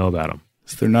just don't know about them.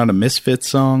 Is there not a Misfits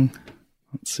song?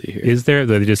 Let's see here. Is there?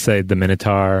 They just say the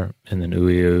Minotaur and then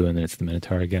Uyu, and then it's the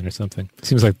Minotaur again or something.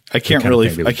 Seems like I can't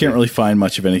really find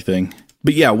much of anything.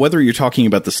 But yeah, whether you're talking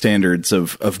about the standards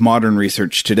of modern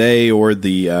research today or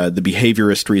the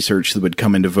behaviorist research that would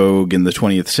come into vogue in the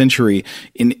 20th century,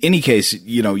 in any case,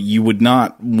 you would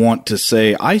not want to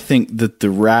say, I think that the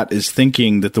rat is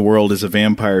thinking that the world is a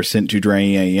vampire sent to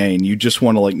drain. You just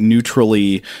want to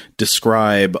neutrally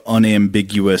describe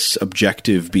unambiguous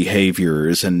objective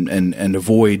behaviors and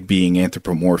avoid being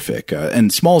anthropomorphic.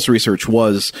 And Small's research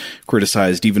was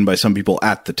criticized even by some people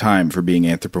at the time for being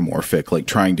anthropomorphic, like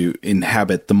trying to inhabit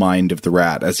the mind of the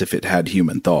rat as if it had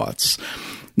human thoughts.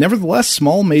 Nevertheless,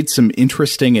 Small made some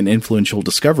interesting and influential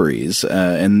discoveries,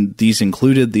 and these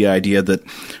included the idea that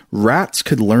rats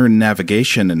could learn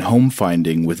navigation and home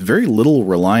finding with very little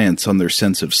reliance on their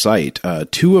sense of sight.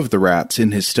 2 of the rats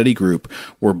in his study group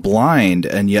were blind,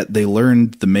 and yet they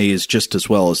learned the maze just as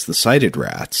well as the sighted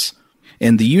rats.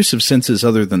 And the use of senses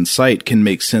other than sight can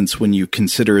make sense when you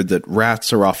consider that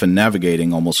rats are often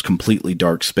navigating almost completely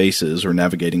dark spaces or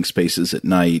navigating spaces at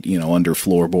night, under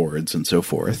floorboards and so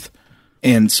forth.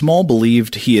 And Small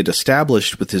believed he had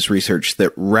established with his research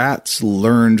that rats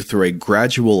learned through a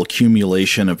gradual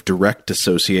accumulation of direct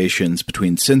associations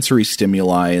between sensory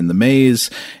stimuli in the maze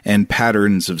and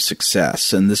patterns of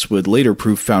success. And this would later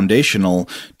prove foundational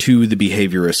to the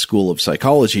behaviorist school of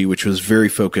psychology, which was very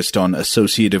focused on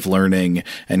associative learning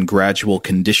and gradual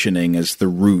conditioning as the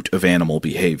root of animal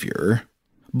behavior.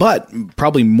 But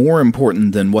probably more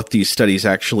important than what these studies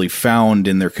actually found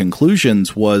in their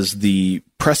conclusions was the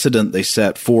precedent they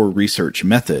set for research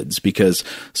methods, because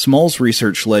Small's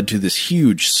research led to this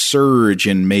huge surge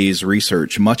in maze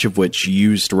research, much of which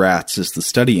used rats as the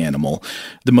study animal.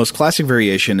 The most classic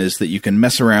variation is that you can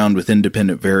mess around with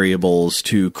independent variables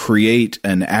to create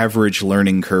an average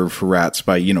learning curve for rats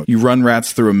by, you run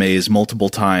rats through a maze multiple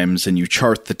times and you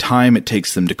chart the time it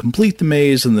takes them to complete the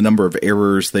maze and the number of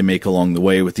errors they make along the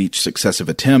way with each successive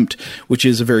attempt, which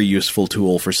is a very useful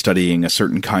tool for studying a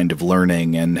certain kind of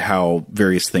learning and how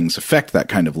various things affect that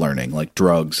kind of learning, like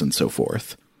drugs and so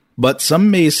forth. But some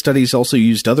maze studies also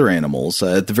used other animals.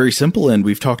 At the very simple end,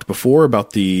 we've talked before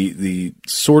about the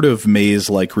sort of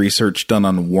maze-like research done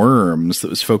on worms that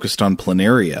was focused on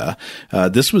planaria.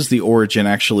 This was the origin,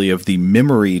 actually, of the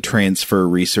memory transfer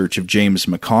research of James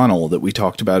McConnell that we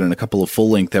talked about in a couple of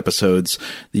full-length episodes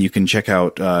that you can check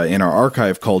out in our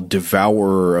archive called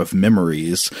Devourer of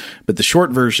Memories. But the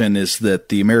short version is that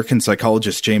the American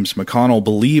psychologist James McConnell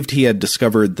believed he had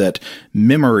discovered that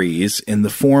memories in the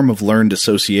form of learned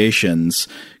associations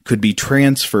could be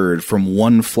transferred from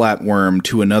one flatworm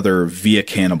to another via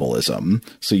cannibalism.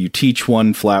 So you teach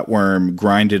one flatworm,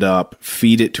 grind it up,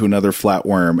 feed it to another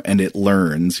flatworm, and it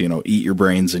learns, eat your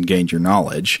brains and gain your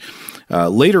knowledge.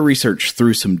 Later research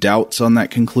threw some doubts on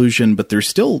that conclusion, but there's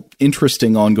still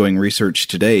interesting ongoing research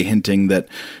today hinting that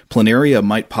planaria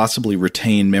might possibly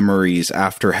retain memories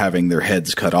after having their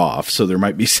heads cut off. So there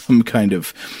might be some kind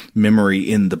of memory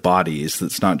in the bodies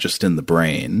that's not just in the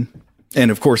brain. And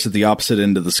of course, at the opposite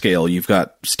end of the scale, you've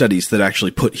got studies that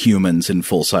actually put humans in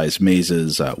full-size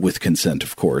mazes, with consent,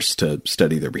 of course, to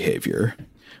study their behavior.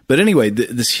 But anyway,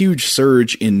 this huge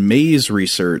surge in maze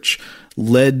research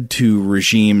led to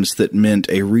regimes that meant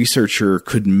a researcher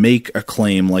could make a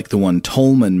claim like the one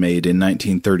Tolman made in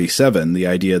 1937, the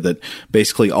idea that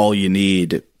basically all you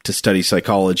need to study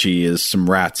psychology is some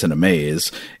rats in a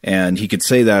maze, and he could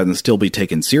say that and still be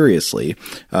taken seriously.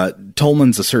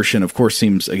 Tolman's assertion, of course,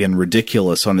 seems, again,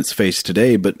 ridiculous on its face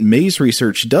today, but maze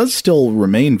research does still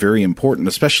remain very important,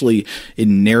 especially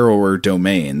in narrower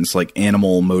domains like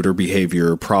animal motor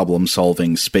behavior,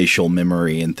 problem-solving, spatial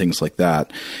memory, and things like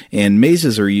that. And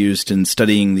mazes are used in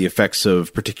studying the effects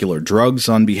of particular drugs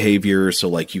on behavior, so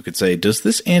like you could say, does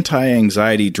this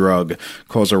anti-anxiety drug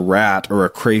cause a rat or a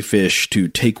crayfish to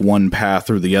take one path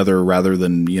or the other rather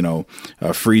than,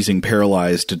 freezing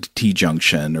paralyzed at a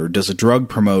T-junction? Or does a drug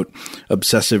promote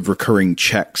obsessive recurring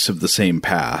checks of the same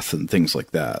path and things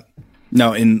like that?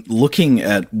 Now, in looking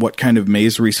at what kind of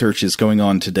maze research is going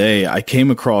on today, I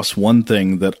came across one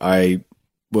thing that I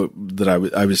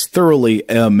was thoroughly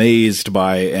amazed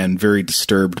by and very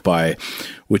disturbed by,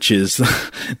 which is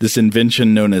this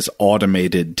invention known as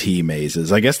automated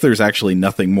T-mazes. I guess there's actually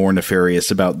nothing more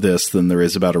nefarious about this than there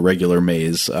is about a regular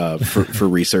maze for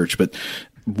research, but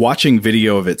watching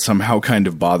video of it somehow kind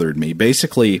of bothered me.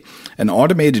 Basically, an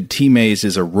automated T-maze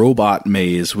is a robot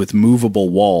maze with movable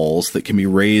walls that can be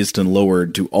raised and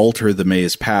lowered to alter the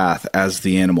maze path as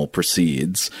the animal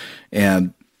proceeds.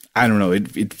 And I don't know,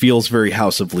 it feels very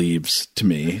House of Leaves to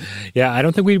me. Yeah, I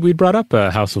don't think we brought up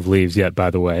House of Leaves yet, by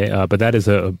the way, but that is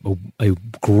a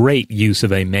great use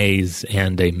of a maze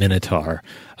and a minotaur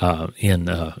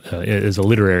as a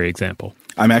literary example.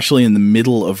 I'm actually in the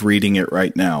middle of reading it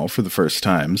right now for the first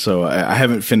time, so I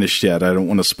haven't finished yet. I don't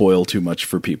want to spoil too much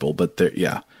for people, but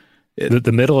yeah.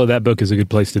 The middle of that book is a good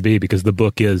place to be because the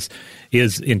book is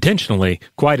intentionally,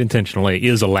 quite intentionally,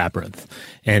 is a labyrinth.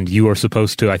 And you are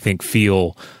supposed to, I think,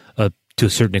 feel to a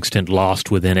certain extent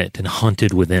lost within it and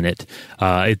haunted within it.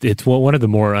 It's one of the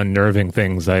more unnerving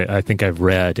things I think I've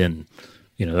read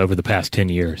over the past 10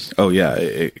 years. Oh, yeah.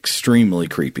 Extremely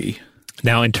creepy.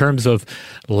 Now, in terms of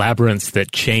labyrinths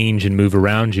that change and move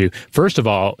around you, first of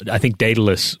all, I think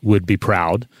Daedalus would be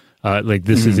proud.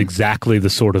 This is exactly the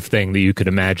sort of thing that you could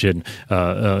imagine,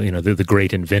 the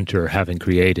great inventor having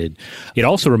created. It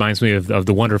also reminds me of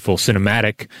the wonderful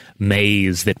cinematic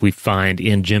maze that we find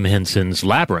in Jim Henson's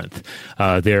Labyrinth.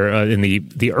 In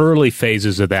the early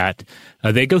phases of that,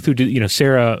 they go through,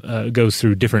 Sarah goes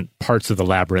through different parts of the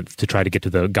labyrinth to try to get to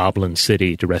the Goblin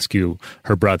City to rescue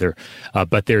her brother.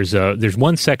 But there's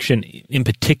one section in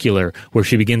particular where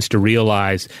she begins to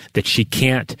realize that she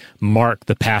can't mark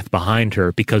the path behind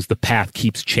her because the path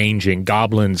keeps changing.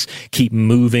 Goblins keep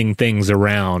moving things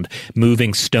around,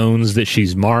 moving stones that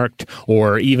she's marked,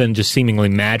 or even just seemingly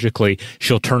magically,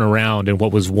 she'll turn around and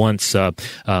what was once a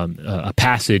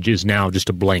passage is now just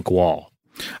a blank wall.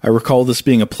 I recall this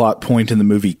being a plot point in the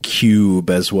movie Cube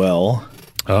as well.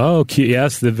 Oh,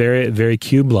 yes, the very, very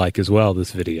Cube-like as well,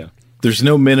 this video. There's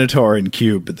no Minotaur in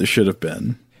Cube, but there should have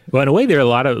been. Well, in a way, there are a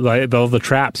lot of, all the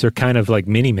traps are kind of like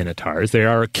mini Minotaurs. They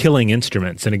are killing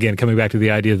instruments. And again, coming back to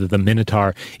the idea that the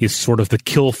Minotaur is sort of the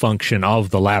kill function of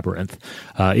the labyrinth.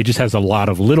 It just has a lot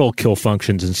of little kill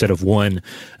functions instead of one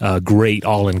great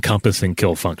all-encompassing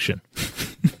kill function.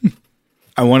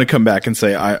 I want to come back and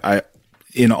say, I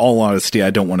in all honesty, I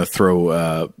don't want to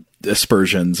throw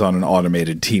aspersions on an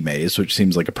automated T-maze, which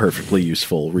seems like a perfectly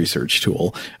useful research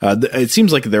tool. It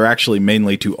seems like they're actually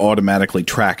mainly to automatically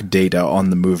track data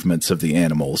on the movements of the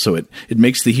animal, so it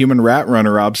makes the human rat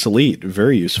runner obsolete.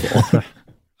 Very useful.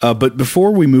 But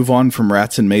before we move on from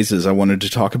rats and mazes, I wanted to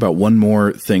talk about one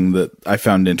more thing that I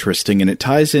found interesting, and it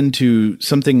ties into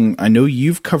something I know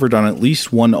you've covered on at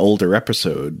least one older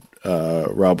episode,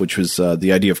 Rob, which was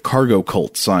the idea of cargo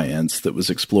cult science that was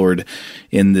explored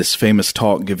in this famous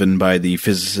talk given by the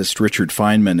physicist Richard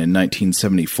Feynman in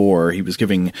 1974. He was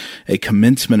giving a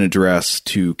commencement address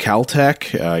to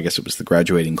Caltech. I guess it was the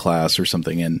graduating class or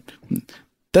something, and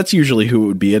that's usually who it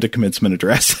would be at a commencement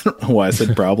address. I don't know why I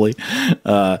said probably.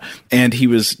 And he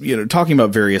was, talking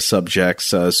about various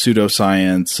subjects,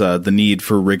 pseudoscience, the need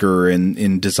for rigor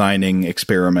in designing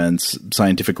experiments,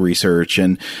 scientific research.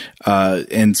 And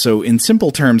so in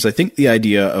simple terms, I think the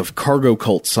idea of cargo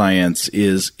cult science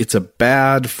is it's a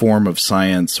bad form of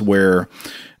science where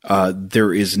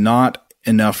there is not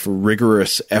enough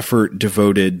rigorous effort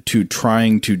devoted to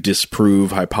trying to disprove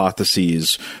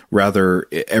hypotheses. Rather,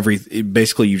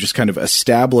 basically you just kind of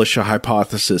establish a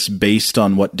hypothesis based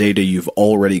on what data you've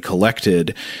already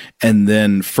collected, and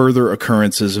then further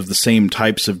occurrences of the same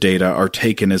types of data are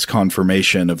taken as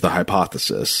confirmation of the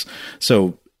hypothesis.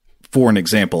 So, for an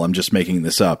example, I'm just making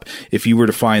this up. If you were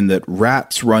to find that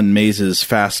rats run mazes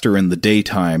faster in the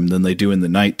daytime than they do in the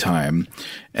nighttime,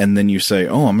 and then you say,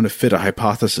 oh, I'm going to fit a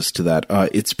hypothesis to that,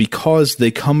 it's because they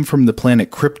come from the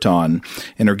planet Krypton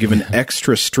and are given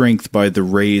extra strength by the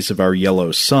rays of our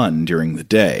yellow sun during the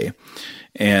day.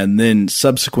 And then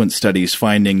subsequent studies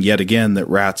finding yet again that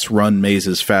rats run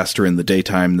mazes faster in the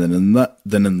daytime than in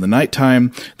the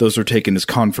nighttime, those are taken as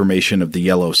confirmation of the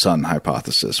yellow sun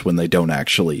hypothesis when they don't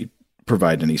actually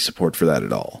provide any support for that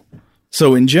at all.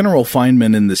 So in general,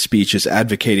 Feynman in this speech is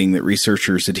advocating that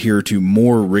researchers adhere to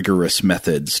more rigorous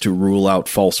methods to rule out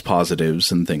false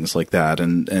positives and things like that,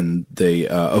 and they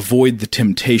avoid the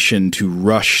temptation to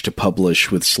rush to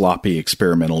publish with sloppy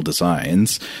experimental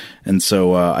designs. And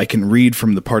so I can read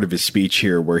from the part of his speech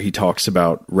here where he talks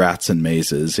about rats and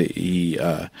mazes. He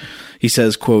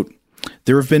says, quote,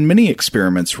 "There have been many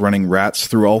experiments running rats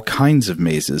through all kinds of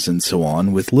mazes and so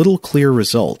on, with little clear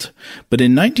result. But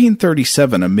in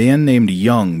 1937, a man named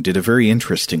Young did a very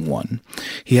interesting one.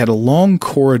 He had a long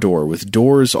corridor with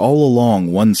doors all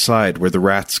along one side where the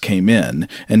rats came in,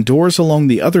 and doors along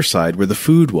the other side where the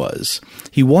food was.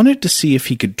 He wanted to see if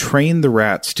he could train the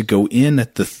rats to go in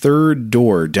at the third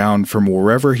door down from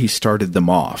wherever he started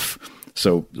them off.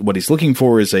 So what he's looking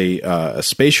for is a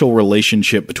spatial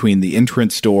relationship between the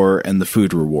entrance door and the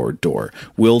food reward door.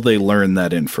 Will they learn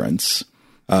that inference?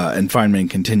 And Feynman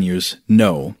continues,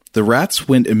 no. The rats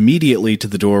went immediately to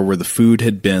the door where the food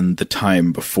had been the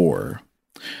time before.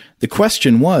 The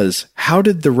question was, how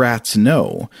did the rats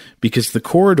know? Because the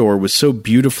corridor was so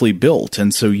beautifully built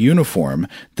and so uniform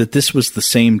that this was the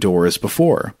same door as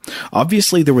before.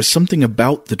 Obviously, there was something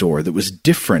about the door that was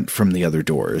different from the other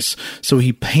doors, so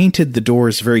he painted the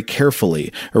doors very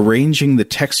carefully, arranging the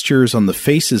textures on the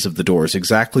faces of the doors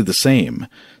exactly the same.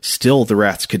 Still, the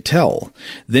rats could tell.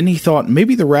 Then he thought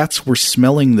maybe the rats were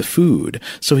smelling the food,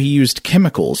 so he used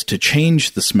chemicals to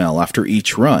change the smell after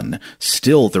each run.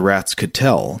 Still, the rats could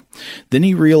tell. Then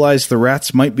he realized the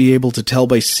rats might be able to tell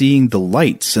by seeing the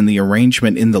lights and the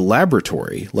arrangement in the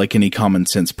laboratory, like any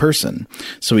common-sense person.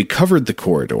 So he covered the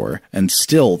corridor, and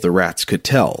still the rats could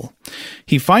tell.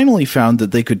 He finally found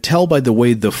that they could tell by the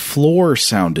way the floor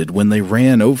sounded when they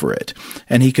ran over it,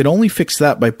 and he could only fix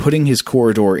that by putting his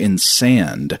corridor in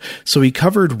sand. So he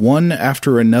covered one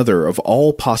after another of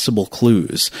all possible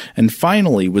clues, and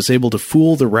finally was able to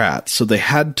fool the rats, so they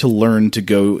had to learn to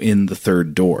go in the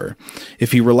third door.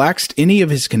 If he relaxed any of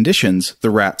his conditions, the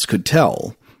rats could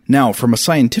tell. Now, from a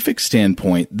scientific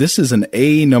standpoint, this is an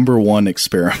A#1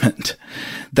 experiment.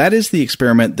 That is the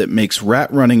experiment that makes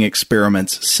rat-running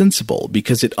experiments sensible,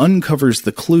 because it uncovers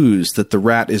the clues that the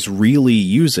rat is really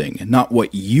using, not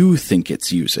what you think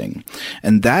it's using.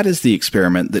 And that is the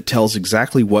experiment that tells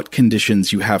exactly what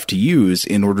conditions you have to use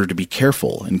in order to be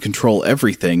careful and control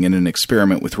everything in an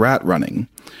experiment with rat-running.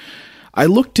 I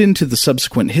looked into the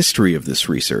subsequent history of this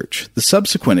research. The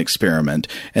subsequent experiment,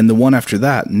 and the one after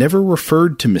that, never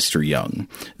referred to Mr. Young.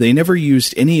 They never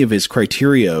used any of his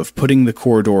criteria of putting the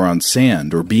corridor on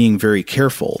sand or being very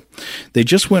careful. They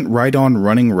just went right on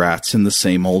running rats in the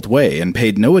same old way, and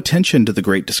paid no attention to the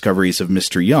great discoveries of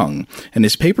Mr. Young, and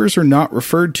his papers are not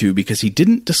referred to because he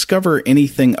didn't discover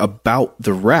anything about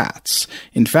the rats.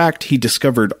 In fact, he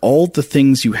discovered all the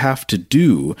things you have to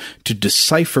do to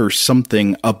decipher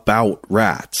something about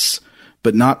rats.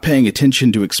 But not paying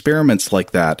attention to experiments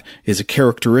like that is a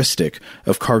characteristic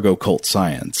of cargo cult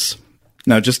science.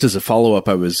 Now, just as a follow-up,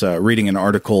 I was reading an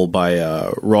article by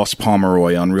Ross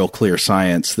Pomeroy on Real Clear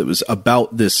Science that was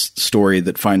about this story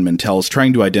that Feynman tells,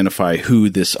 trying to identify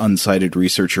who this unsighted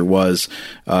researcher was.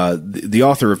 The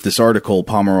author of this article,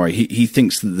 Pomeroy, he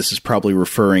thinks that this is probably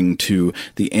referring to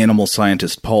the animal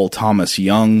scientist Paul Thomas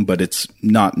Young, but it's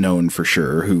not known for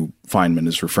sure who Feynman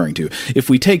is referring to. If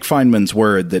we take Feynman's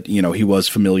word that, you know, he was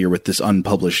familiar with this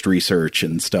unpublished research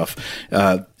and stuff,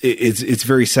 it's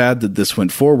very sad that this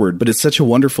went forward, but it's such a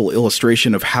wonderful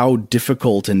illustration of how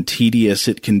difficult and tedious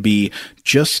it can be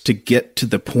just to get to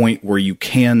the point where you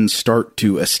can start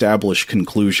to establish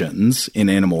conclusions in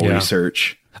animal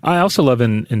research. I also love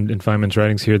in Feynman's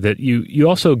writings here that you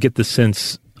also get the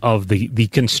sense of the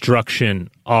construction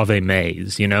of a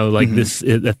maze, you know, like this,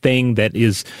 a thing that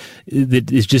is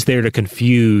just there to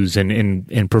confuse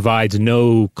and provides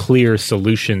no clear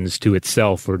solutions to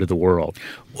itself or to the world.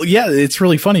 Well, yeah, it's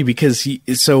really funny because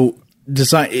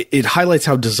it highlights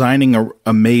how designing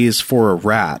a maze for a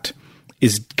rat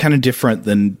is kind of different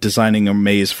than designing a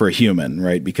maze for a human,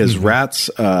 right? Because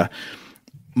rats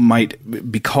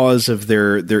might, because of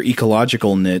their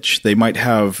ecological niche, they might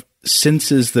have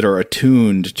senses that are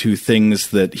attuned to things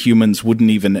that humans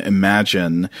wouldn't even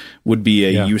imagine would be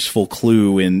a useful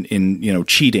clue in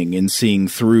cheating and seeing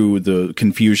through the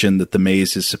confusion that the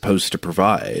maze is supposed to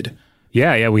provide.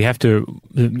 Yeah, we have to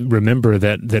remember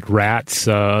that rats,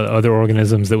 other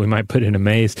organisms that we might put in a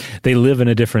maze, they live in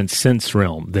a different sense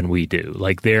realm than we do.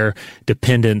 Like their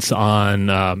dependence on,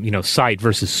 sight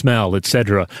versus smell,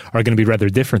 etc., are going to be rather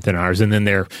different than ours. And then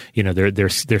their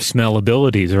smell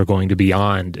abilities are going to be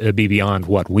beyond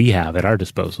what we have at our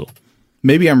disposal.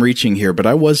 Maybe I'm reaching here, but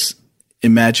I was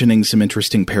imagining some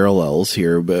interesting parallels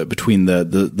here between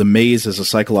the maze as a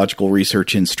psychological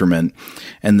research instrument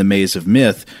and the maze of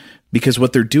myth. Because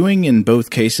what they're doing in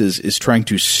both cases is trying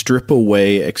to strip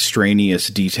away extraneous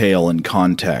detail and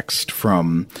context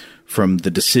from the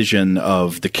decision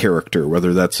of the character,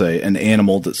 whether that's an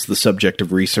animal that's the subject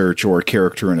of research or a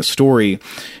character in a story,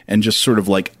 and just sort of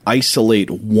like isolate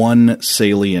one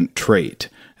salient trait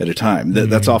at a time.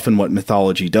 That's often what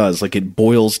mythology does. Like it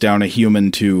boils down a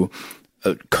human to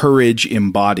courage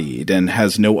embodied and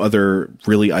has no other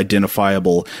really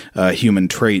identifiable human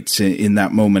traits in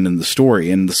that moment in the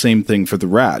story. And the same thing for the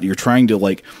rat. You're trying to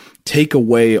like take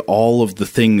away all of the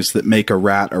things that make a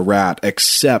rat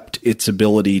except its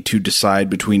ability to decide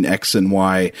between X and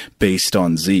Y based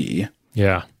on Z.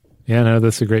 Yeah, no,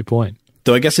 that's a great point.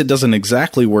 Though I guess it doesn't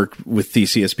exactly work with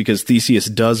Theseus, because Theseus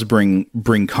does bring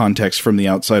context from the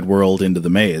outside world into the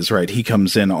maze, right? He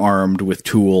comes in armed with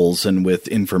tools and with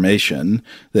information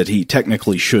that he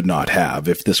technically should not have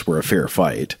if this were a fair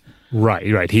fight.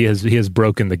 Right. He has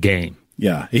broken the game.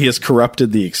 Yeah, he has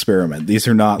corrupted the experiment. These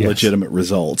are not legitimate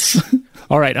results.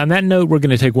 All right, on that note, we're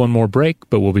going to take one more break,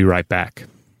 but we'll be right back.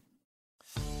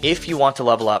 If you want to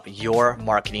level up your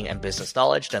marketing and business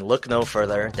knowledge, then look no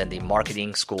further than the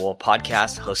Marketing School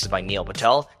podcast hosted by Neil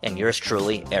Patel and yours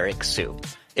truly, Eric Su.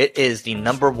 It is the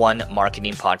 #1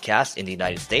 marketing podcast in the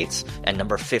United States and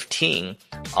number 15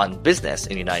 on business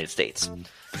in the United States.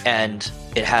 And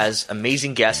it has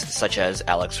amazing guests such as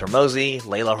Alex Hormozi,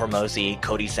 Layla Hormozi,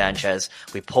 Cody Sanchez.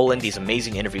 We pull in these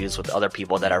amazing interviews with other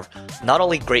people that are not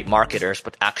only great marketers,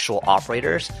 but actual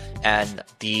operators. And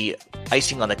the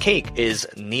icing on the cake is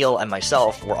Neil and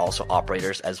myself were also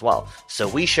operators as well. So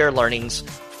we share learnings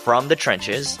from the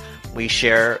trenches. We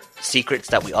share secrets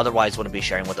that we otherwise wouldn't be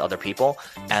sharing with other people.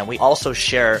 And we also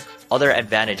share other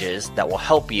advantages that will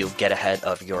help you get ahead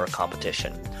of your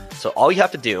competition. So all you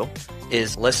have to do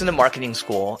is listen to Marketing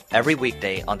School every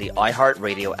weekday on the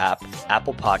iHeartRadio app,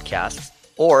 Apple Podcasts,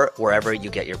 or wherever you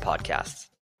get your podcasts.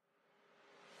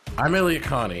 I'm Elliot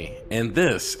Connie, and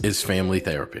this is Family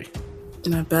Therapy.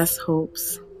 My best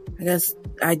hopes, I guess,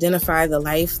 identify the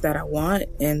life that I want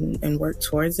and work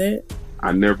towards it.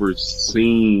 I never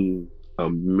seen a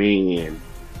man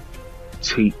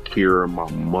take care of my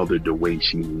mother the way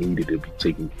she needed to be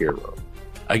taken care of.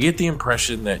 I get the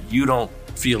impression that you don't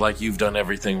feel like you've done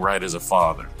everything right as a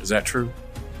father. Is that true?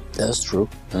 That's true,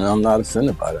 and I'm not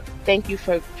offended by that. Thank you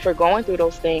for going through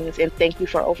those things, and thank you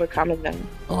for overcoming them.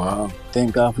 Wow.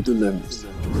 Thank God for deliverance.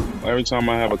 Every time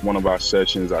I have one of our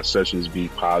sessions be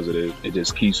positive. It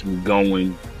just keeps me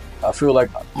going. I feel like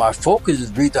my focus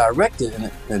is redirected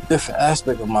in a different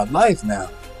aspect of my life now.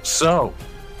 So,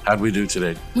 how'd we do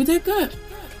today? We did good.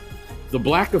 The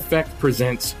Black Effect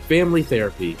presents Family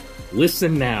Therapy.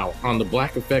 Listen now on the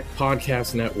Black Effect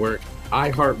Podcast Network,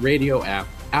 iHeartRadio app,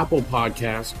 Apple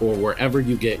Podcasts, or wherever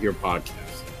you get your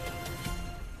podcasts.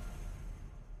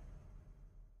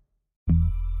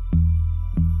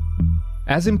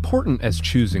 As important as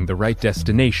choosing the right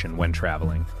destination when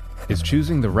traveling is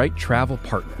choosing the right travel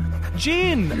partner.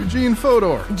 Eugene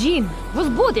Fodor. Gene, was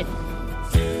booted.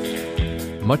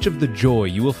 Much of the joy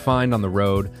you will find on the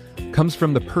road comes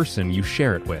from the person you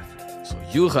share it with. So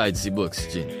you write the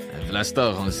books, Gene, and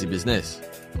Vlastar runs the business.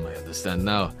 I understand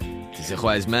now. The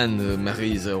wise man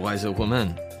marries a wiser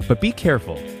woman. But be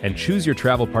careful and choose your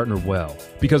travel partner well,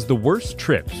 because the worst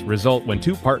trips result when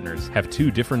two partners have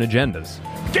two different agendas.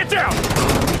 Get down!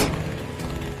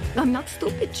 I'm not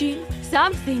stupid, Gene.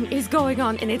 Something is going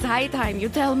on, and it's high time you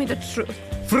tell me the truth.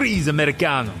 Freeze,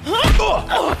 Americano.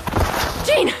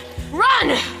 Gene,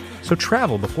 run! So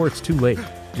travel before it's too late.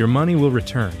 Your money will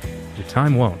return, your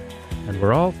time won't, and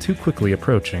we're all too quickly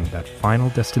approaching that final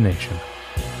destination.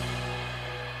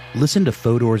 Listen to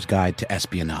Fodor's Guide to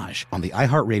Espionage on the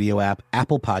iHeartRadio app,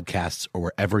 Apple Podcasts, or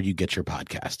wherever you get your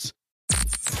podcasts.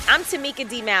 I'm Tamika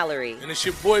D. Mallory. And it's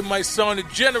your boy, my son, the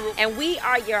General. And we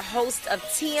are your hosts of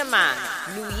TMI.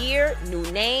 New year, new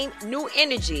name, new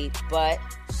energy, but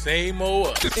same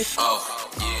old.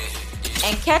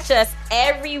 And catch us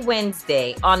every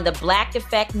Wednesday on the Black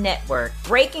Effect Network,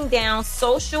 breaking down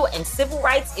social and civil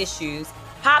rights issues,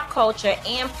 pop culture,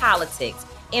 and politics,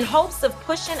 in hopes of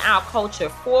pushing our culture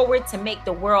forward to make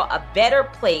the world a better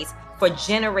place for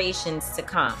generations to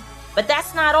come. But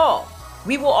that's not all.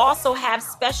 We will also have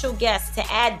special guests to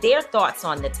add their thoughts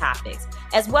on the topics,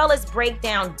 as well as break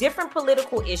down different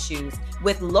political issues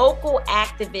with local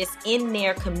activists in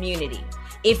their community.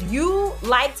 If you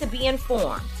like to be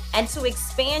informed and to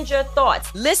expand your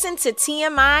thoughts, listen to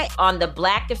TMI on the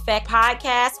Black Effect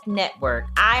Podcast Network,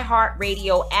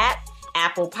 iHeartRadio app,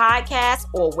 Apple Podcasts,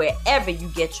 or wherever you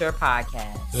get your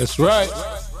podcasts. That's right.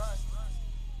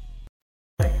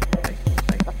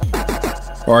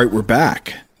 All right, we're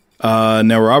back.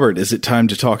 Now, Robert, is it time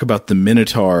to talk about the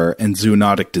Minotaur and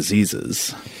zoonotic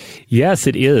diseases? Yes,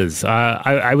 it is.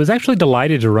 I was actually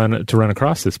delighted to run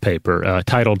across this paper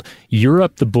titled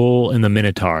 "Europe, the Bull and the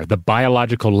Minotaur: The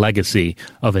Biological Legacy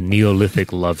of a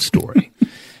Neolithic Love Story."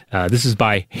 This is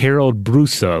by Harold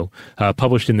Brousseau,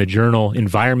 published in the journal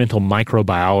Environmental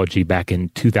Microbiology back in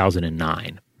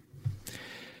 2009.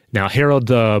 Now, Harold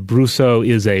Brousseau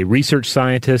is a research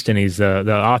scientist, and he's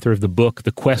the author of the book,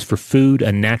 The Quest for Food,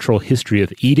 A Natural History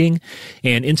of Eating.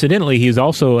 And incidentally, he is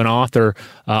also an author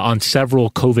on several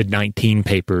COVID-19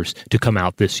 papers to come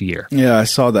out this year. Yeah, I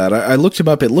saw that. I looked him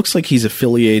up. It looks like he's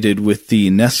affiliated with the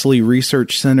Nestle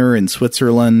Research Center in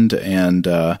Switzerland, and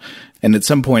And at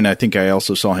some point, I think I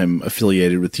also saw him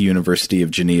affiliated with the University of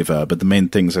Geneva. But the main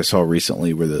things I saw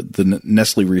recently were the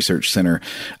Nestle Research Center.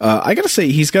 I got to say,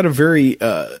 he's got a very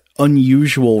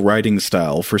unusual writing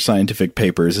style for scientific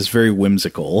papers. It's very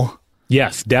whimsical.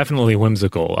 Yes, definitely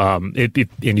whimsical. And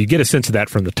you get a sense of that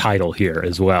from the title here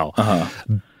as well.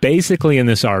 Basically, in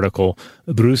this article,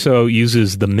 Brousseau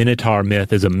uses the Minotaur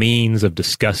myth as a means of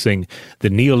discussing the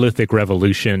Neolithic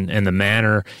Revolution and the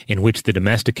manner in which the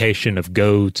domestication of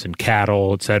goats and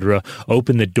cattle, etc.,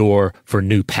 opened the door for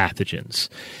new pathogens.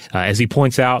 As he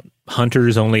points out,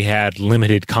 hunters only had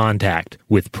limited contact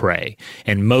with prey,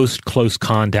 and most close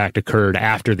contact occurred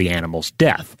after the animal's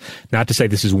death. Not to say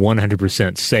this is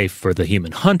 100% safe for the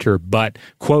human hunter, but,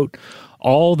 quote,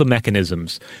 all the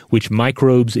mechanisms which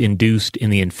microbes induced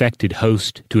in the infected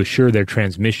host to assure their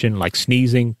transmission, like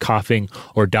sneezing, coughing,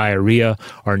 or diarrhea,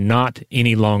 are not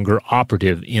any longer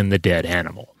operative in the dead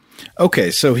animal. Okay,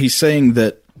 so he's saying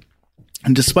that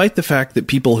despite the fact that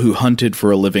people who hunted for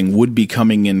a living would be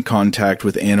coming in contact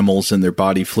with animals and their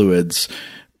body fluids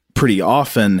pretty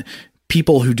often,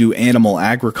 people who do animal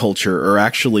agriculture are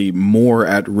actually more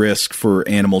at risk for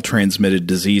animal-transmitted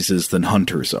diseases than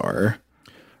hunters are.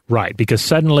 Right, because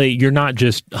suddenly you're not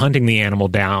just hunting the animal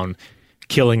down,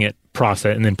 killing it,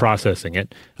 and then processing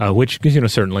it, which,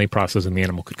 certainly processing the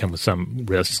animal could come with some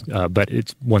risks, but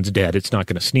once dead, it's not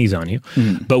going to sneeze on you.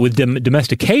 But with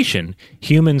domestication,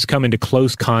 humans come into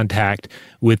close contact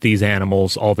with these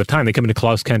animals all the time. They come into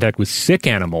close contact with sick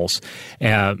animals,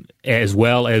 as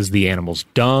well as the animal's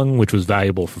dung, which was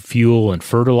valuable for fuel and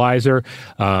fertilizer,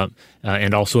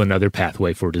 and also another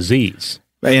pathway for disease.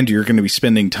 And you're going to be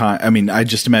spending time. I mean, I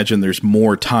just imagine there's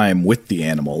more time with the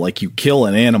animal. Like, you kill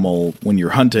an animal when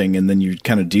you're hunting and then you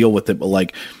kind of deal with it.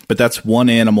 But that's one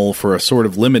animal for a sort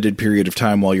of limited period of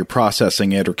time while you're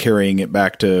processing it or carrying it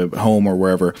back to home or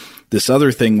wherever. This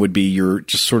other thing would be you're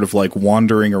just sort of like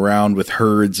wandering around with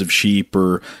herds of sheep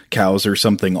or cows or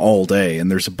something all day. And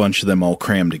there's a bunch of them all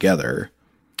crammed together.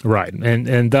 Right,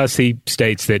 and thus he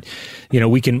states that,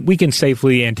 we can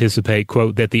safely anticipate,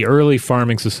 quote, that the early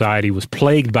farming society was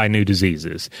plagued by new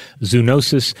diseases.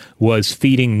 Zoonosis was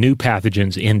feeding new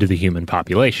pathogens into the human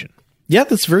population. Yeah,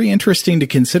 that's very interesting to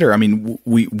consider. I mean,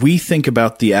 we think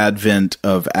about the advent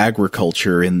of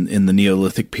agriculture in the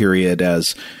Neolithic period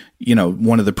as,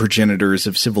 one of the progenitors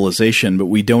of civilization, but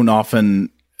we don't often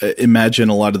imagine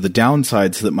a lot of the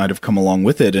downsides that might have come along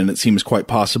with it. And it seems quite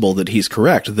possible that he's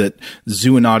correct, that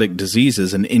zoonotic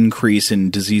diseases, an increase in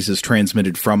diseases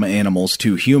transmitted from animals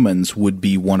to humans, would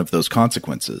be one of those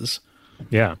consequences.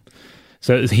 Yeah.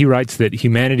 So he writes that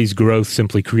humanity's growth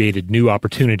simply created new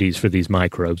opportunities for these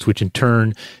microbes, which in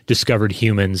turn discovered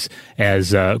humans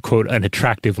as, quote, an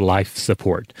attractive life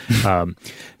support.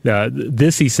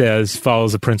 This, he says,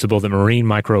 follows a principle that marine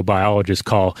microbiologists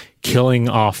call killing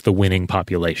off the winning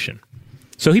population.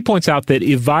 So he points out that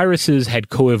if viruses had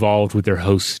co-evolved with their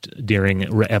host during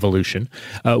evolution,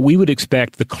 we would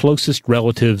expect the closest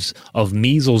relatives of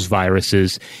measles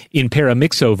viruses in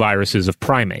paramyxoviruses of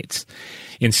primates.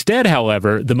 Instead,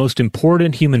 however, the most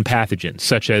important human pathogens,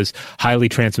 such as highly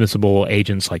transmissible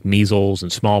agents like measles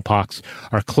and smallpox,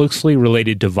 are closely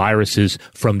related to viruses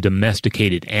from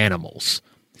domesticated animals.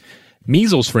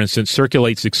 Measles, for instance,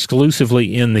 circulates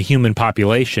exclusively in the human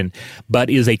population, but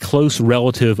is a close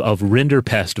relative of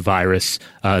rinderpest virus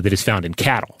that is found in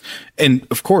cattle. And,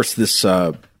 of course, this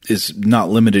is not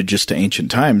limited just to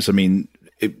ancient times. I mean,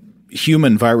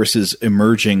 human viruses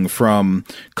emerging from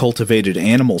cultivated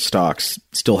animal stocks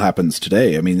still happens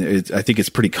today. I mean, I think it's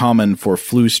pretty common for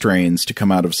flu strains to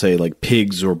come out of, say, like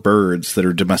pigs or birds that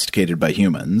are domesticated by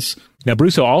humans. Now,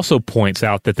 Brousseau also points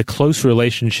out that the close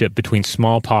relationship between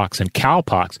smallpox and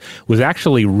cowpox was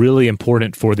actually really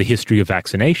important for the history of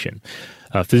vaccination.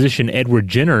 Physician Edward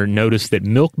Jenner noticed that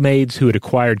milkmaids who had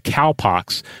acquired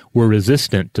cowpox were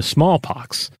resistant to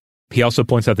smallpox. He also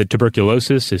points out that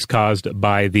tuberculosis is caused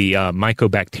by the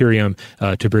Mycobacterium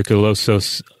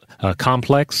tuberculosis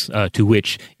complex, to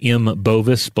which M.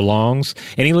 bovis belongs.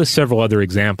 And he lists several other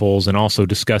examples and also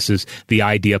discusses the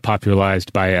idea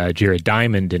popularized by Jared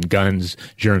Diamond in Guns,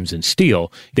 Germs, and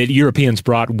Steel, that Europeans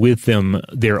brought with them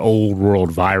their old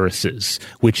world viruses,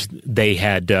 which they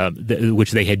had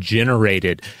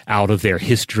generated out of their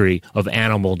history of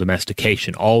animal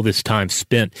domestication, all this time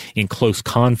spent in close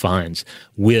confines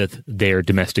with their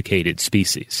domesticated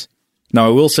species. Now, I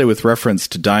will say with reference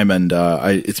to Diamond,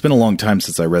 it's been a long time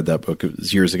since I read that book. It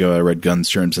was years ago. I read Guns,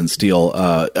 Germs, and Steel.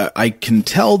 I can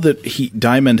tell that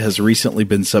Diamond has recently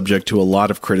been subject to a lot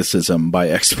of criticism by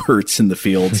experts in the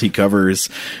fields he covers.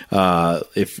 So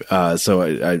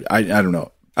I don't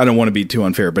know. I don't want to be too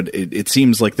unfair, but it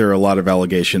seems like there are a lot of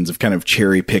allegations of kind of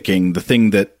cherry picking the thing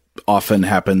that often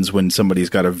happens when somebody's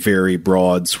got a very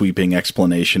broad, sweeping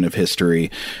explanation of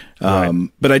history. Right.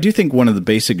 But I do think one of the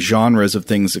basic genres of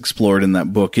things explored in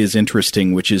that book is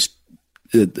interesting, which is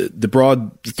the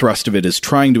broad thrust of it is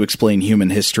trying to explain human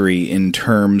history in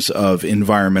terms of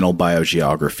environmental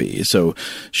biogeography. So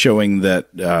showing that,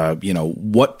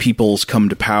 what peoples come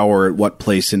to power at what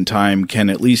place in time can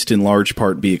at least in large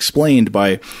part be explained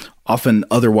by often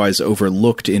otherwise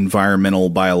overlooked environmental,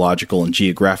 biological, and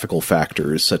geographical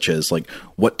factors, such as like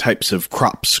what types of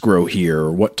crops grow here,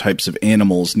 or what types of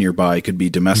animals nearby could be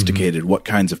domesticated, what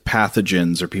kinds of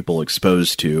pathogens are people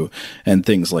exposed to, and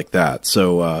things like that.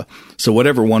 So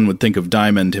whatever one would think of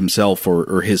Diamond himself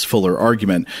or his fuller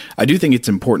argument, I do think it's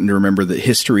important to remember that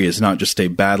history is not just a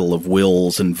battle of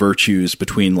wills and virtues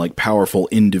between like powerful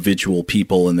individual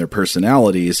people and their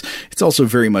personalities. It's also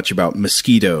very much about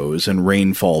mosquitoes and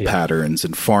rainfall patterns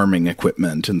and farming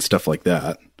equipment and stuff like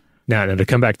that. Now, to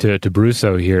come back to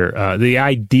Brusso here, the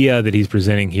idea that he's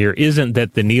presenting here isn't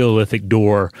that the Neolithic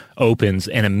door opens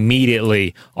and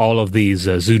immediately all of these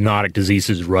zoonotic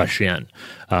diseases rush in.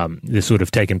 This would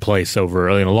have taken place over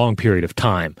in a long period of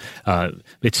time.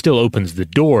 It still opens the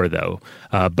door, though,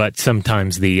 but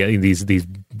sometimes these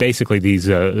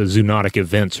zoonotic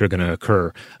events are going to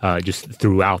occur just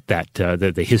throughout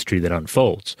the history that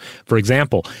unfolds. For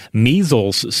example,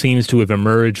 measles seems to have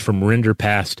emerged from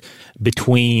Rinderpest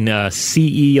between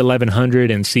CE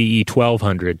 1100 and CE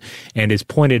 1200, and is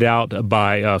pointed out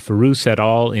by Farouz et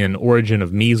al. In Origin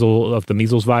of the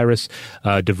Measles Virus.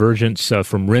 Divergence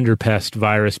from Rinderpest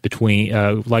virus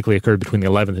likely occurred between the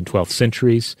 11th and 12th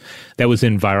centuries. That was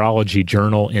in Virology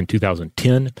Journal in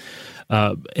 2010.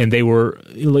 And they were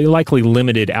likely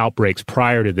limited outbreaks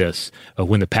prior to this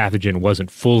when the pathogen wasn't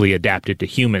fully adapted to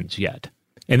humans yet.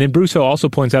 And then Brusso also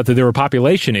points out that there were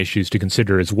population issues to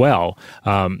consider as well,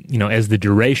 as the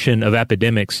duration of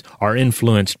epidemics are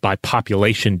influenced by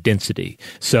population density.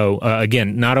 So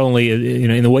again, not only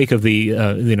in the wake of the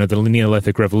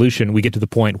Neolithic Revolution, we get to the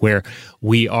point where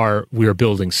we are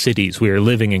building cities, we are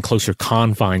living in closer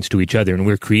confines to each other, and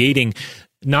we're creating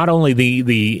not only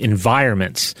the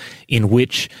environments in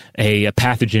which a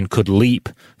pathogen could leap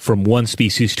from one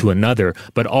species to another,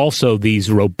 but also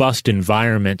these robust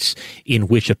environments in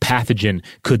which a pathogen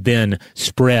could then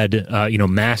spread,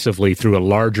 massively through a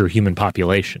larger human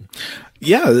population.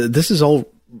 Yeah, this is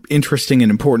all interesting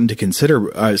and important to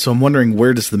consider. So I'm wondering,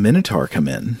 where does the Minotaur come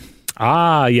in?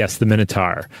 Ah, yes, the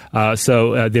Minotaur.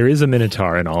 So there is a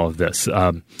Minotaur in all of this.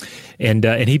 And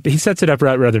he sets it up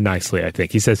rather nicely, I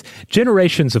think. He says,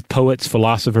 generations of poets,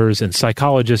 philosophers, and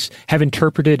psychologists have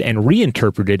interpreted and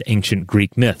reinterpreted ancient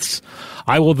Greek myths.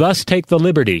 I will thus take the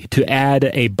liberty to add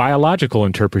a biological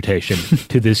interpretation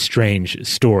to this strange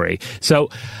story. So,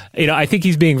 I think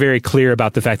he's being very clear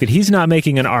about the fact that he's not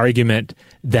making an argument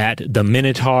that the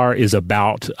Minotaur is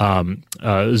about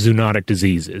zoonotic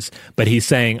diseases, but he's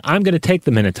saying, I'm going to take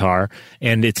the Minotaur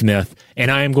and its myth, and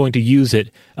I am going to use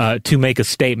it to make a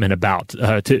statement about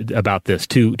this,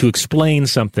 to explain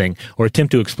something or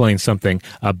attempt to explain something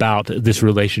about this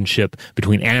relationship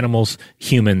between animals,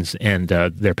 humans, and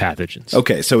their pathogens.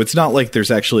 Okay, so it's not like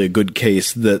there's actually a good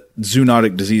case that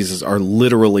zoonotic diseases are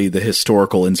literally the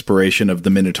historical inspiration of the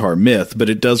Minotaur myth, but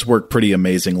it does work pretty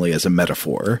amazingly as a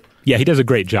metaphor. Yeah, he does a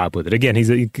great job with it. Again,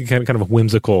 he's a kind of a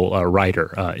whimsical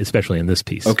writer, especially in this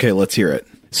piece. Okay, let's hear it.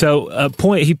 So,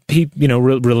 he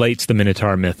relates the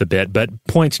Minotaur myth a bit, but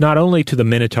points not only to the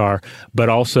Minotaur, but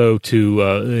also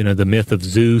to the myth of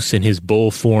Zeus in his bull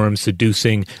form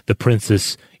seducing the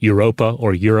princess Europa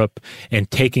or Europe and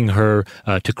taking her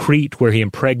to Crete, where he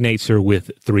impregnates her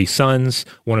with 3 sons.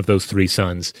 One of those 3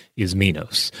 sons is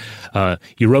Minos.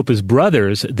 Europa's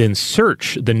brothers then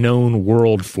search the known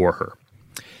world for her.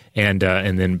 And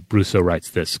then Brusso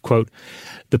writes this, quote,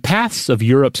 the paths of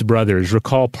Europe's brothers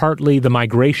recall partly the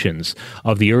migrations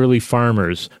of the early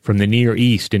farmers from the Near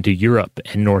East into Europe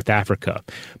and North Africa,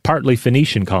 partly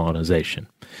Phoenician colonization.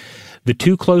 The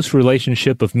too close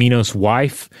relationship of Minos'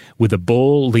 wife with a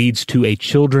bull leads to a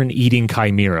children-eating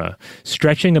chimera.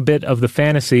 Stretching a bit of the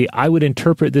fantasy, I would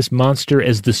interpret this monster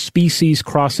as the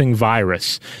species-crossing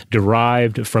virus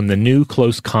derived from the new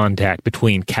close contact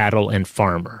between cattle and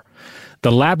farmer.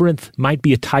 The labyrinth might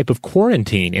be a type of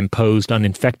quarantine imposed on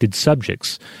infected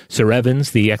subjects. Sir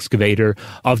Evans, the excavator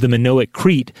of the Minoic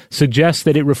Crete, suggests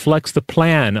that it reflects the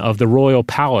plan of the royal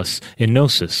palace in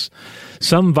Knossos.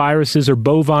 Some viruses are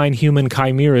bovine human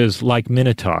chimeras like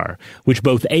Minotaur, which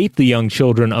both ate the young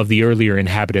children of the earlier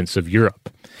inhabitants of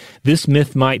Europe. This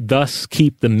myth might thus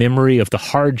keep the memory of the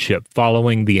hardship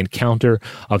following the encounter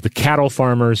of the cattle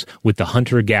farmers with the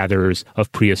hunter-gatherers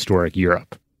of prehistoric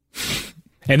Europe.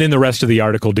 And then the rest of the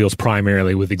article deals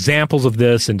primarily with examples of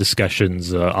this and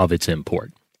discussions of its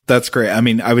import. That's great. I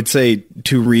mean, I would say,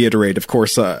 to reiterate, of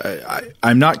course,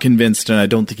 I'm not convinced, and I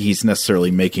don't think he's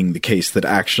necessarily making the case that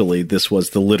actually this was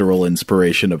the literal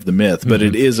inspiration of the myth, but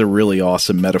it is a really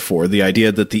awesome metaphor. The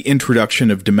idea that the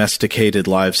introduction of domesticated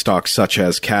livestock, such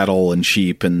as cattle and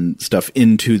sheep and stuff,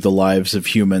 into the lives of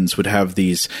humans would have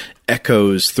these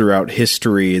echoes throughout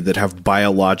history that have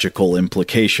biological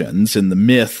implications. In the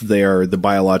myth, they are the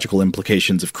biological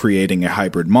implications of creating a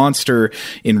hybrid monster.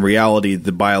 In reality,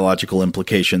 the biological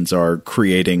implications are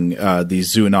creating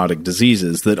these zoonotic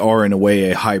diseases that are, in a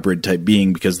way, a hybrid type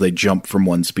being because they jump from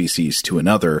one species to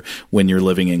another when you're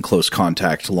living in close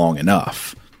contact long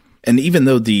enough. And even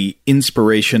though the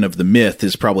inspiration of the myth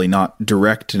is probably not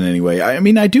direct in any way, I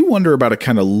mean, I do wonder about a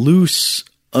kind of loose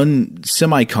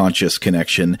semi-conscious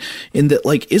connection in that,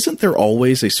 like, isn't there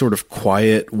always a sort of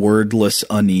quiet, wordless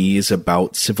unease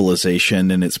about civilization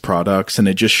and its products, and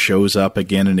it just shows up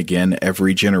again and again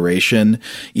every generation,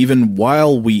 even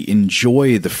while we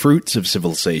enjoy the fruits of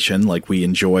civilization, like we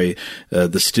enjoy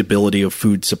the stability of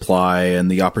food supply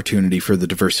and the opportunity for the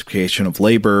diversification of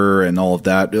labor and all of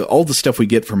that, all the stuff we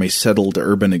get from a settled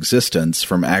urban existence,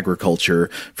 from agriculture,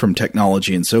 from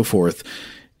technology and so forth.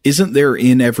 Isn't there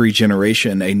in every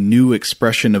generation a new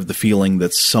expression of the feeling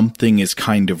that something is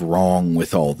kind of wrong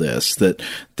with all this, that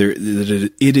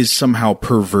it is somehow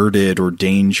perverted or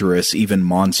dangerous, even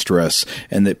monstrous,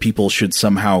 and that people should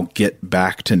somehow get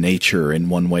back to nature in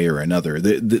one way or another?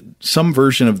 Some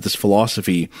version of this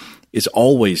philosophy is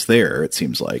always there, it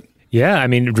seems like. Yeah, I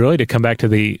mean, really, to come back to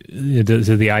the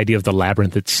idea of the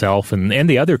labyrinth itself and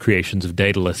the other creations of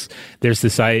Daedalus, there's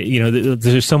this,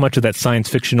 there's so much of that science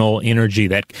fictional energy,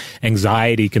 that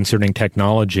anxiety concerning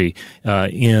technology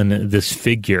in this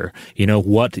figure. You know,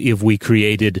 what if we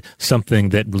created something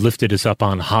that lifted us up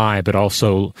on high, but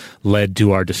also led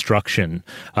to our destruction?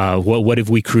 What if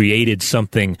we created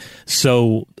something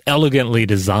so elegantly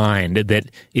designed that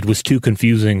it was too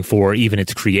confusing for even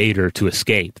its creator to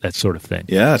escape, that sort of thing?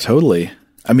 Yeah, totally.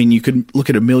 I mean, you could look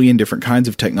at a million different kinds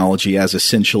of technology as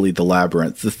essentially the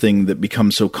labyrinth, the thing that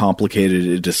becomes so complicated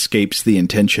it escapes the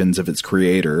intentions of its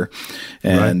creator.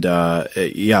 And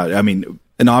I mean,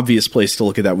 an obvious place to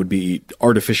look at that would be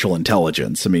artificial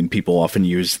intelligence. I mean, people often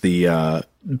use the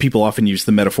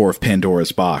metaphor of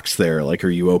Pandora's box there. Like, are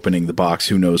you opening the box?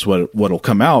 Who knows what'll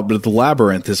come out? But the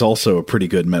labyrinth is also a pretty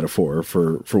good metaphor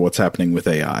for what's happening with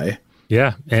AI.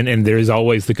 Yeah, and there is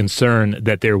always the concern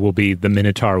that there will be the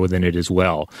Minotaur within it as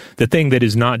well. The thing that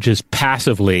is not just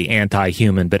passively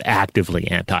anti-human, but actively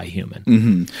anti-human.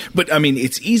 Mm-hmm. But, I mean,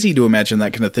 it's easy to imagine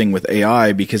that kind of thing with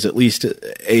AI because at least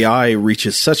AI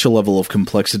reaches such a level of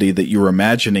complexity that you're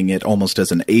imagining it almost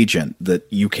as an agent that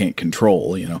you can't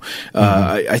control, you know.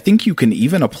 I think you can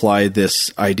even apply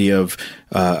this idea of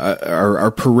our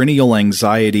perennial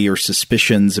anxiety or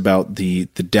suspicions about the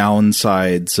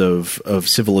downsides of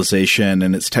civilization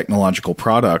and its technological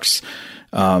products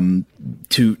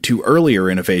to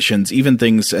earlier innovations, even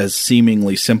things as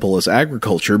seemingly simple as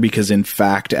agriculture, because in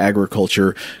fact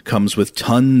agriculture comes with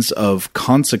tons of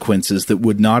consequences that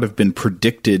would not have been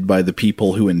predicted by the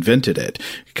people who invented it.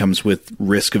 It comes with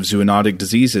risk of zoonotic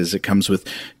diseases. It comes with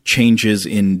changes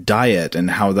in diet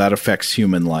and how that affects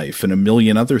human life and a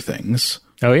million other things.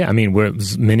 Oh, yeah. I mean,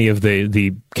 many of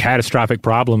the catastrophic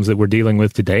problems that we're dealing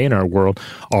with today in our world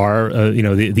are,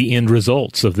 the end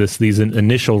results of these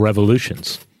initial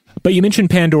revolutions. But you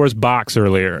mentioned Pandora's box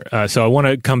earlier, so I want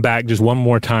to come back just one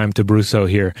more time to Brousseau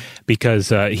here, because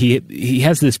he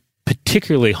has this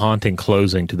particularly haunting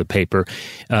closing to the paper.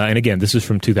 And again, this is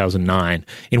from 2009,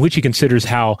 in which he considers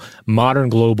how modern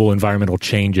global environmental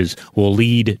changes will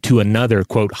lead to another,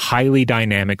 quote, highly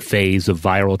dynamic phase of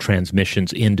viral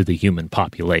transmissions into the human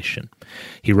population.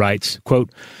 He writes,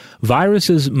 quote,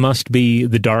 "Viruses must be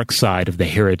the dark side of the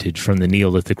heritage from the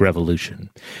Neolithic Revolution.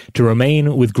 To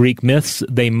remain with Greek myths,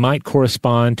 they might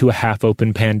correspond to a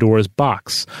half-open Pandora's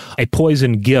box, a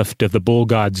poisoned gift of the bull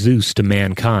god Zeus to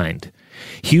mankind.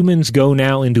 Humans go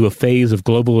now into a phase of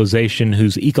globalization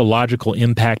whose ecological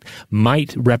impact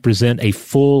might represent a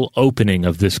full opening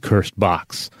of this cursed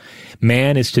box.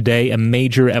 Man is today a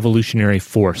major evolutionary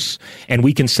force, and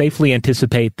we can safely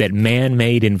anticipate that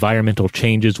man-made environmental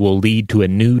changes will lead to a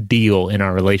new deal in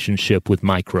our relationship with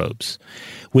microbes.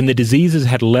 When the diseases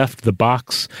had left the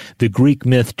box, the Greek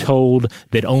myth told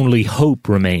that only hope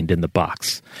remained in the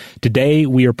box. Today,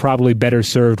 we are probably better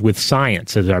served with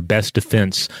science as our best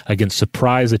defense against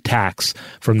surprise attacks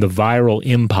from the viral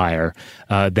empire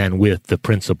than with the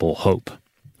principal hope."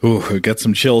 Ooh, I got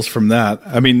some chills from that.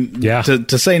 I mean,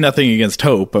 to say nothing against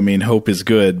hope, I mean, hope is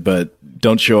good, but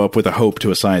don't show up with a hope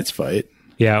to a science fight.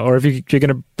 Yeah, or if you're going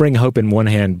to bring hope in one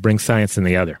hand, bring science in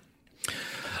the other.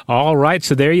 All right,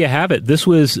 so there you have it. This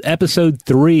was episode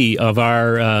 3 of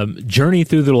our journey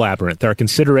through the labyrinth, our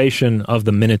consideration of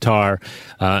the Minotaur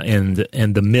and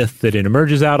the myth that it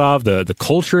emerges out of, the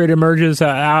culture it emerges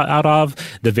out of,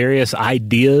 the various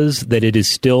ideas that it is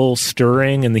still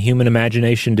stirring in the human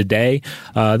imagination today.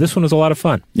 This one was a lot of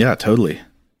fun. Yeah, totally.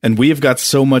 And we have got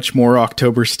so much more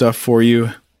October stuff for you.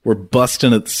 We're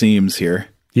busting at the seams here.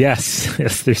 Yes.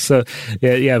 There's so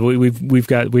we've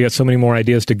got so many more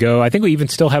ideas to go. I think we even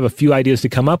still have a few ideas to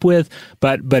come up with,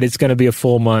 but it's going to be a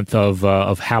full month of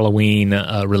Halloween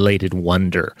related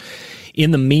wonder.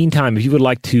 In the meantime, if you would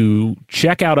like to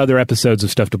check out other episodes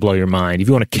of Stuff to Blow Your Mind, if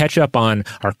you want to catch up on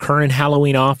our current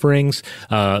Halloween offerings,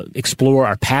 explore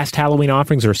our past Halloween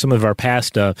offerings or some of our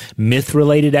past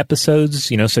myth-related episodes,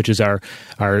 such as our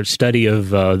study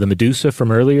of the Medusa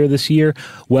from earlier this year,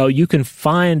 well, you can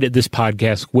find this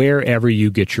podcast wherever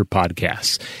you get your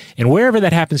podcasts. And wherever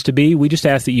that happens to be, we just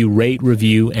ask that you rate,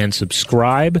 review, and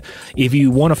subscribe. If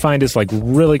you want to find us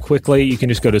really quickly, you can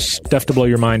just go to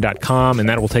stufftoblowyourmind.com, and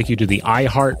that will take you to the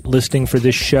iHeart listing for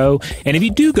this show. And if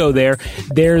you do go there,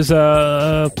 there's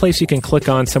a place you can click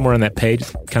on somewhere on that page.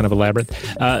 It's kind of a labyrinth.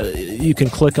 You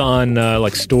can click on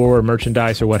store or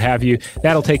merchandise or what have you.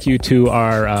 That'll take you to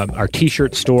our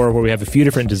t-shirt store where we have a few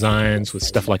different designs with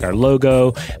stuff like our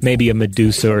logo, maybe a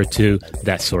Medusa or two,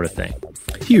 that sort of thing.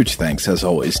 Huge thanks, as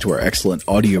always, to our excellent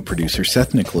audio producer,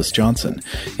 Seth Nicholas Johnson.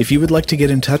 If you would like to get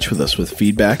in touch with us with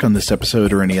feedback on this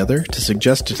episode or any other, to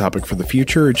suggest a topic for the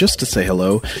future, or just to say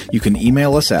hello, you can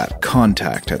email us at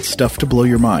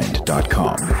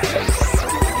contact@stufftoblowyourmind.com.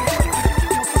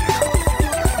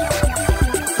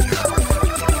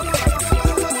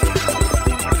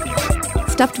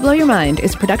 Stuff to Blow Your Mind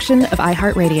is a production of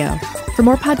iHeartRadio. For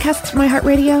more podcasts from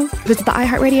iHeartRadio, visit the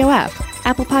iHeartRadio app,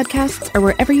 Apple Podcasts, or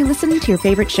wherever you listen to your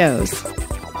favorite shows.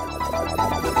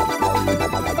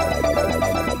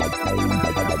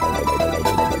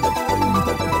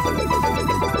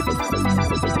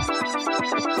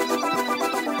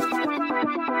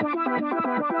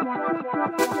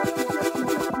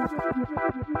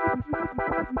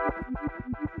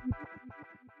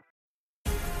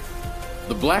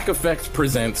 The Black Effect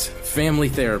presents Family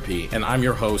Therapy, and I'm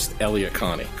your host, Elliot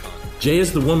Connie. Jay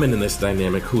is the woman in this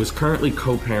dynamic who is currently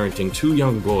co-parenting 2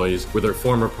 young boys with her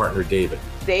former partner, David.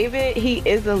 David, he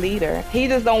is a leader. He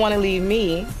just don't want to leave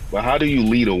me. But how do you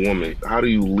lead a woman? How do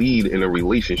you lead in a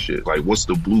relationship? What's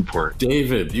the blueprint?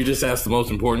 David, you just asked the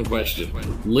most important question.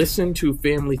 Listen to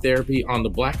Family Therapy on the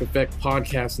Black Effect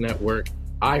Podcast Network,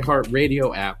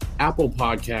 iHeartRadio app, Apple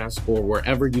Podcasts, or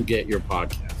wherever you get your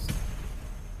podcasts.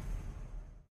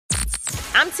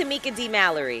 I'm Tamika D.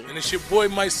 Mallory. And it's your boy,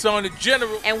 my son, the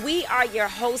General. And we are your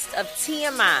hosts of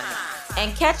TMI.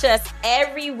 And catch us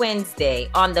every Wednesday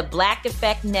on the Black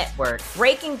Effect Network,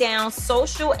 breaking down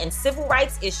social and civil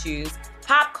rights issues,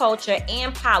 pop culture,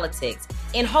 and politics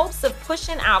in hopes of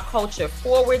pushing our culture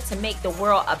forward to make the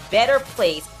world a better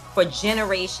place for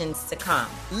generations to come.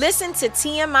 Listen to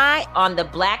TMI on the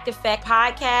Black Effect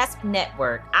Podcast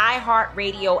Network,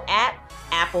 iHeartRadio app,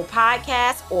 Apple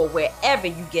Podcasts, or wherever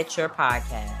you get your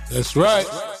podcasts. That's right.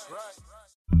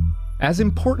 As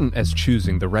important as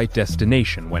choosing the right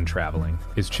destination when traveling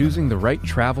is choosing the right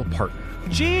travel partner.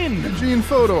 Eugene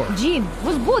Fodor. Gene,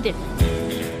 was good.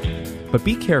 But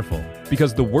be careful,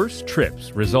 because the worst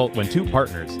trips result when 2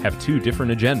 partners have 2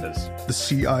 different agendas. The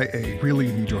CIA really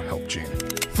need your help, Gene.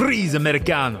 Freeze,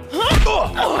 Americano.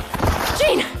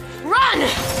 Gene, run!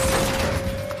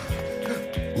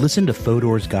 Listen to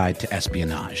Fodor's Guide to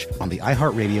Espionage on the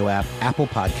iHeartRadio app, Apple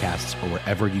Podcasts, or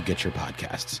wherever you get your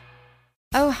podcasts.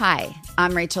 Oh, hi,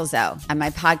 I'm Rachel Zoe, and my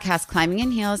podcast, Climbing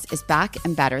in Heels, is back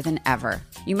and better than ever.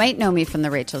 You might know me from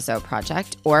the Rachel Zoe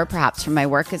Project, or perhaps from my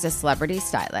work as a celebrity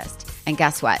stylist. And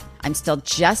guess what? I'm still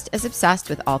just as obsessed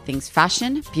with all things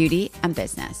fashion, beauty, and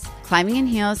business. Climbing in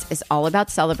Heels is all about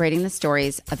celebrating the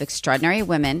stories of extraordinary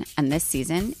women, and this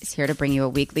season is here to bring you a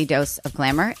weekly dose of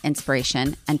glamour,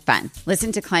 inspiration, and fun.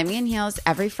 Listen to Climbing in Heels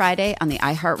every Friday on the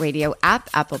iHeartRadio app,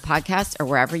 Apple Podcasts, or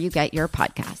wherever you get your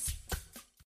podcasts.